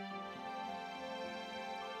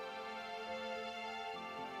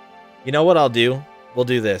 You know what I'll do? We'll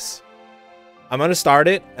do this. I'm going to start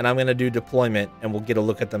it, and I'm going to do deployment, and we'll get a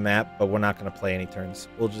look at the map, but we're not going to play any turns.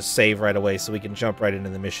 We'll just save right away so we can jump right into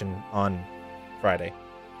the mission on Friday.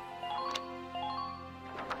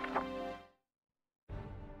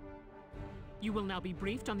 You will now be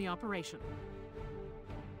briefed on the operation.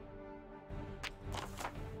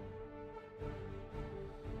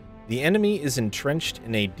 The enemy is entrenched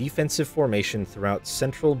in a defensive formation throughout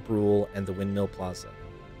Central Brule and the Windmill Plaza.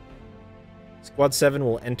 Squad 7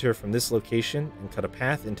 will enter from this location and cut a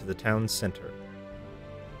path into the town's center.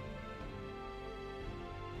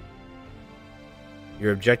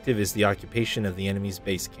 Your objective is the occupation of the enemy's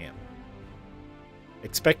base camp.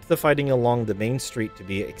 Expect the fighting along the main street to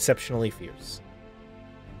be exceptionally fierce.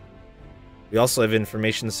 We also have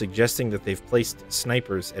information suggesting that they've placed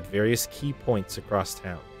snipers at various key points across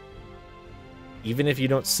town. Even if you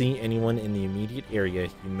don't see anyone in the immediate area,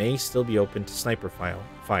 you may still be open to sniper fire.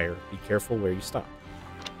 Be careful where you stop.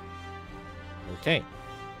 Okay.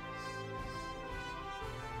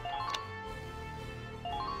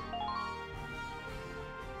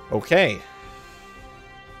 Okay.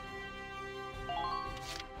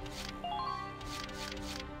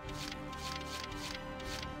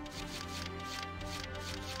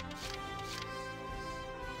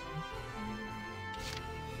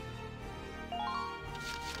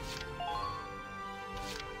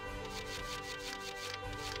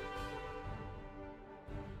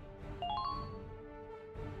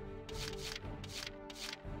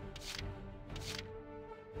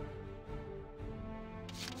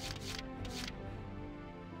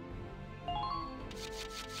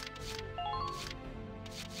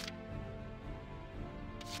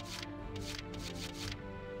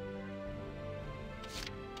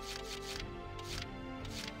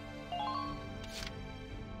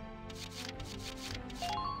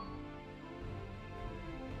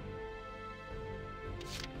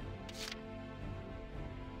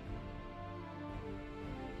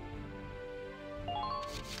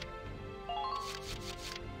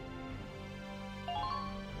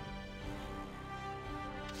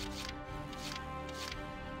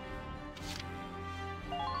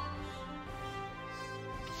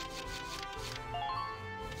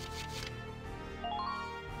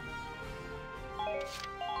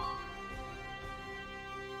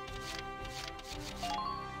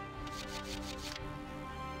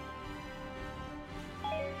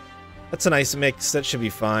 That's a nice mix. That should be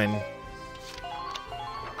fine.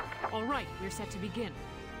 All right, we're set to begin.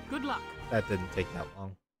 Good luck. That didn't take that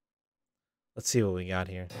long. Let's see what we got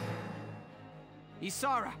here.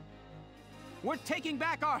 Isara, we're taking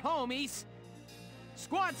back our homies.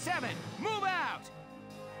 Squad 7, move out!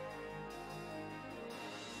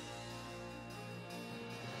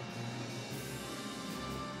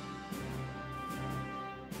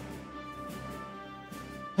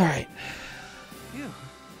 All right. Phew.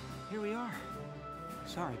 Here we are.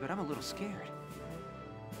 Sorry, but I'm a little scared.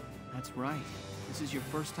 That's right. This is your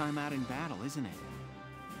first time out in battle, isn't it?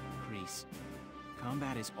 Kreese,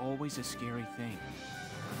 combat is always a scary thing.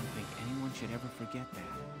 I don't think anyone should ever forget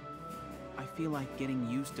that. I feel like getting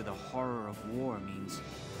used to the horror of war means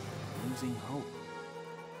losing hope.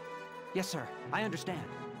 Yes, sir. I understand.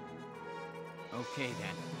 Okay,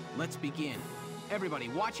 then. Let's begin. Everybody,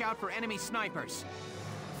 watch out for enemy snipers.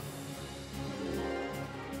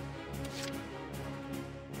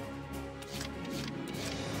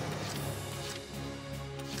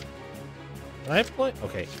 Did I deploy?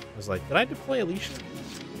 Okay. I was like, did I deploy Alicia?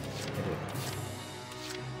 I did.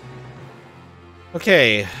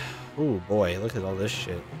 Okay. Ooh, boy. Look at all this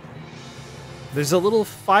shit. There's a little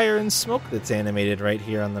fire and smoke that's animated right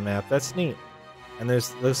here on the map. That's neat. And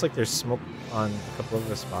looks like there's smoke on a couple of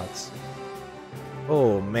the spots.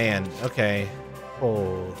 Oh, man. Okay.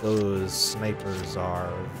 Oh, those snipers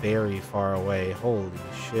are very far away. Holy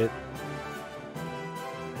shit.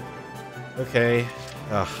 Okay.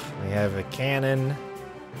 Ugh, we have a cannon.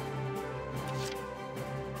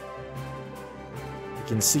 You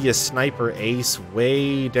can see a sniper ace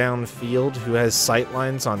way downfield who has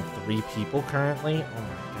sightlines on 3 people currently. Oh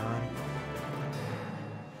my god.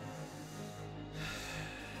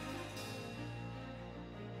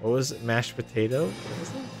 What was it? Mashed potato? What is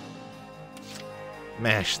it?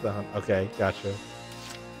 Mash the hunt. Okay, gotcha.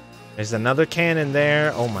 There's another cannon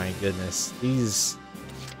there. Oh my goodness. These...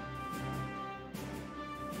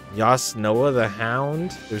 Yasnoa the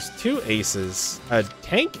Hound. There's 2 aces. A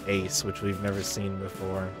tank ace, which we've never seen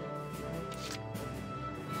before.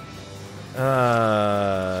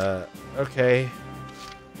 Okay.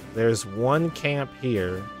 There's 1 camp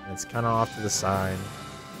here. It's kind of off to the side.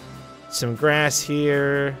 Some grass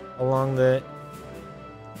here along the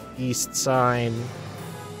east side.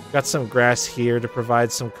 Got some grass here to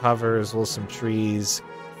provide some cover, as well as some trees.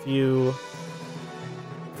 Few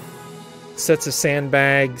sets of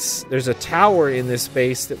sandbags. There's a tower in this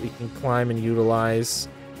base that we can climb and utilize.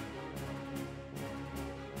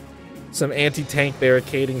 Some anti-tank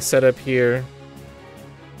barricading set up here.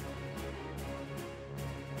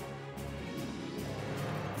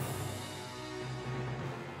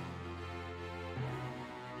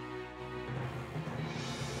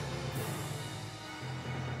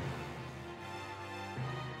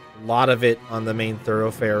 A lot of it on the main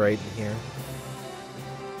thoroughfare right in here.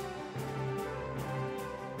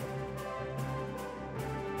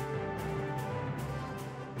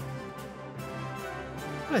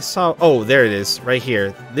 I saw... Oh, there it is. Right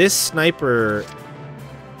here. This sniper...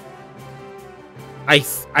 I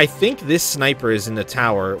think this sniper is in the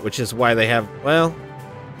tower, which is why they have... Well...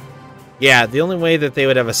 Yeah, the only way that they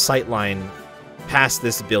would have a sight line past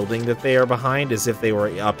this building that they are behind is if they were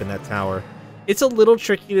up in that tower. It's a little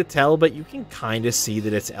tricky to tell, but you can kind of see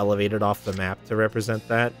that it's elevated off the map to represent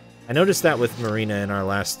that. I noticed that with Marina in our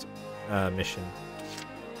last mission.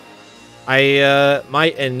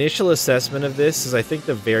 My initial assessment of this is I think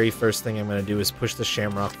the very first thing I'm going to do is push the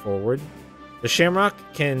Shamrock forward. The Shamrock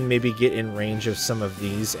can maybe get in range of some of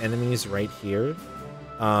these enemies right here,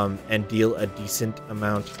 and deal a decent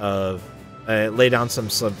amount of... lay down some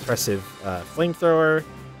suppressive flamethrower,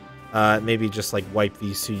 maybe just like wipe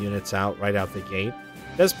these 2 units out right out the gate.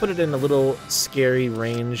 It does put it in a little scary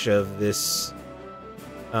range of this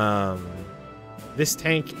this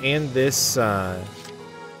tank and this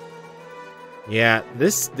yeah,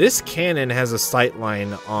 this cannon has a sight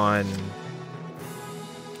line on,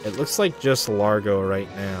 it looks like just Largo right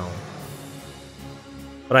now.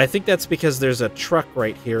 But I think that's because there's a truck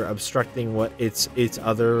right here obstructing what its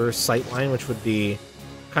other sight line, which would be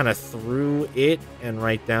kind of through it and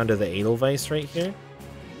right down to the Edelweiss right here.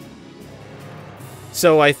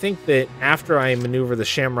 So I think that after I maneuver the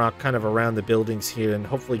Shamrock kind of around the buildings here and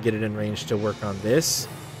hopefully get it in range to work on this,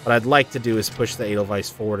 what I'd like to do is push the Edelweiss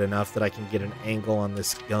forward enough that I can get an angle on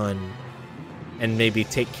this gun and maybe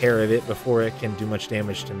take care of it before it can do much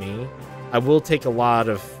damage to me. I will take a lot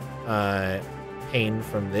of pain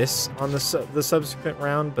from this on the subsequent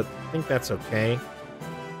round, but I think that's okay.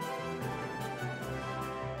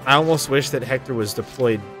 I almost wish that Hector was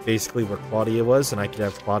deployed basically where Claudia was, and I could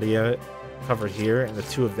have Claudia covered here, and the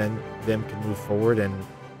 2 of them can move forward and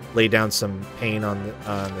lay down some pain on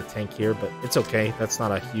the tank here, but it's okay. That's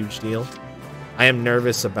not a huge deal. I am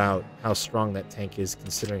nervous about how strong that tank is,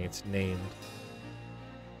 considering it's named.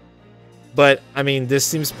 But, I mean, this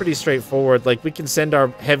seems pretty straightforward. Like, we can send our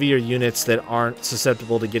heavier units that aren't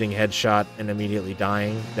susceptible to getting headshot and immediately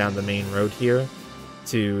dying down the main road here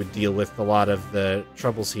to deal with a lot of the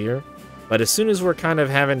troubles here. But as soon as we're kind of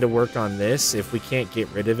having to work on this, if we can't get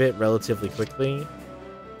rid of it relatively quickly...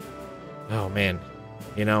 Oh, man.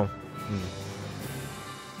 You know?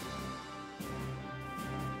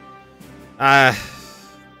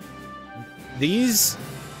 These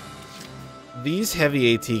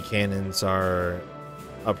heavy AT cannons are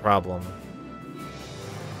a problem.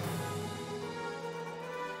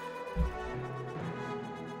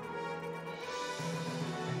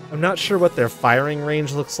 I'm not sure what their firing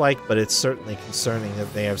range looks like, but it's certainly concerning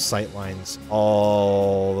that they have sight lines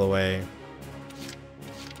all the way.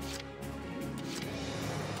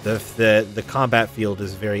 The combat field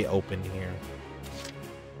is very open here.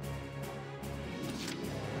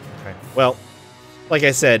 Okay, well, like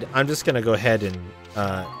I said, I'm just going to go ahead and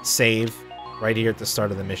save right here at the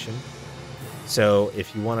start of the mission. So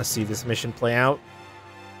if you want to see this mission play out,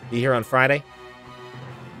 be here on Friday.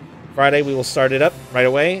 Friday, we will start it up right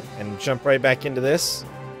away and jump right back into this.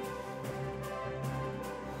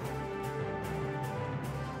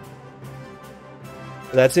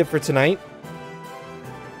 That's it for tonight.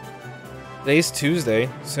 Today's Tuesday,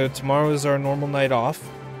 so tomorrow is our normal night off.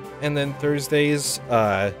 And then Thursdays,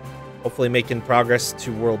 hopefully making progress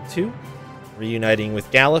to World 2. Reuniting with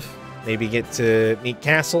Galif. Maybe get to Meat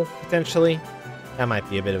Castle, potentially. That might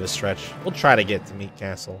be a bit of a stretch. We'll try to get to Meat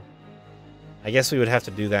Castle. I guess we would have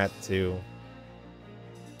to do that too.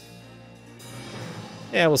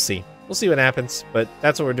 Yeah, we'll see. We'll see what happens, but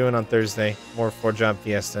that's what we're doing on Thursday. More Forge Job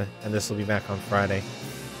Fiesta, and this will be back on Friday.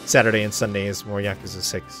 Saturday and Sunday is more Yakuza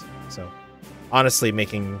 6. So, honestly,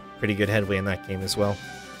 making pretty good headway in that game as well.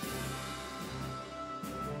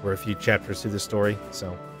 We're a few chapters through the story,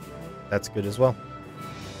 so that's good as well.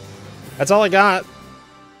 That's all I got.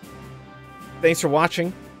 Thanks for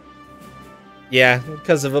watching. Yeah,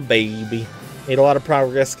 because of a baby. Made a lot of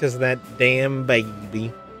progress because of that damn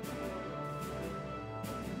baby.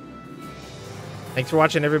 Thanks for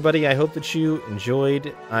watching, everybody. I hope that you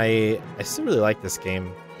enjoyed. I still really like this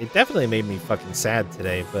game. It definitely made me fucking sad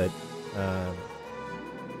today, but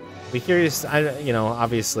be curious. You know,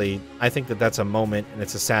 obviously, I think that that's a moment, and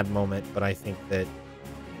it's a sad moment, but I think that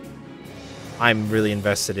I'm really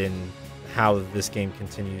invested in how this game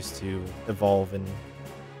continues to evolve and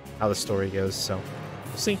how the story goes, so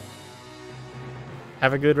we'll see.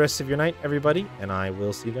 Have a good rest of your night, everybody, and I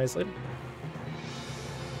will see you guys later.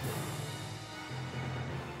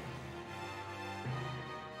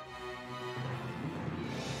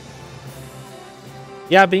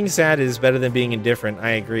 Yeah, being sad is better than being indifferent.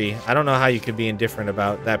 I agree. I don't know how you could be indifferent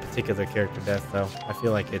about that particular character death, though. I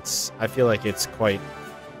feel like it's quite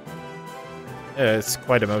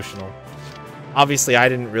emotional. Obviously, I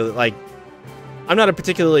didn't really like. I'm not a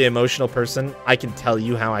particularly emotional person. I can tell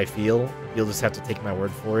you how I feel. You'll just have to take my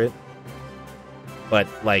word for it. But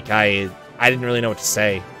like, I didn't really know what to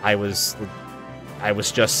say. I was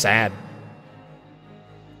just sad.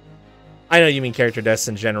 I know you mean character deaths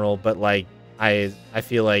in general, but like, I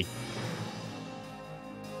feel like,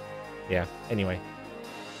 yeah. Anyway,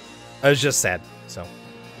 I was just sad. So,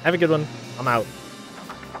 have a good one. I'm out.